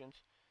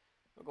interceptions.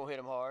 We're gonna hit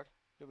them hard.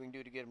 See what we can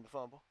do to get them to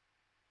fumble.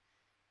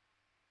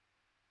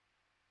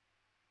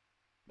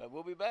 But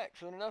we'll be back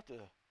soon enough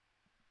to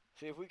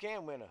see if we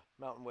can win a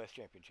Mountain West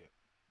championship.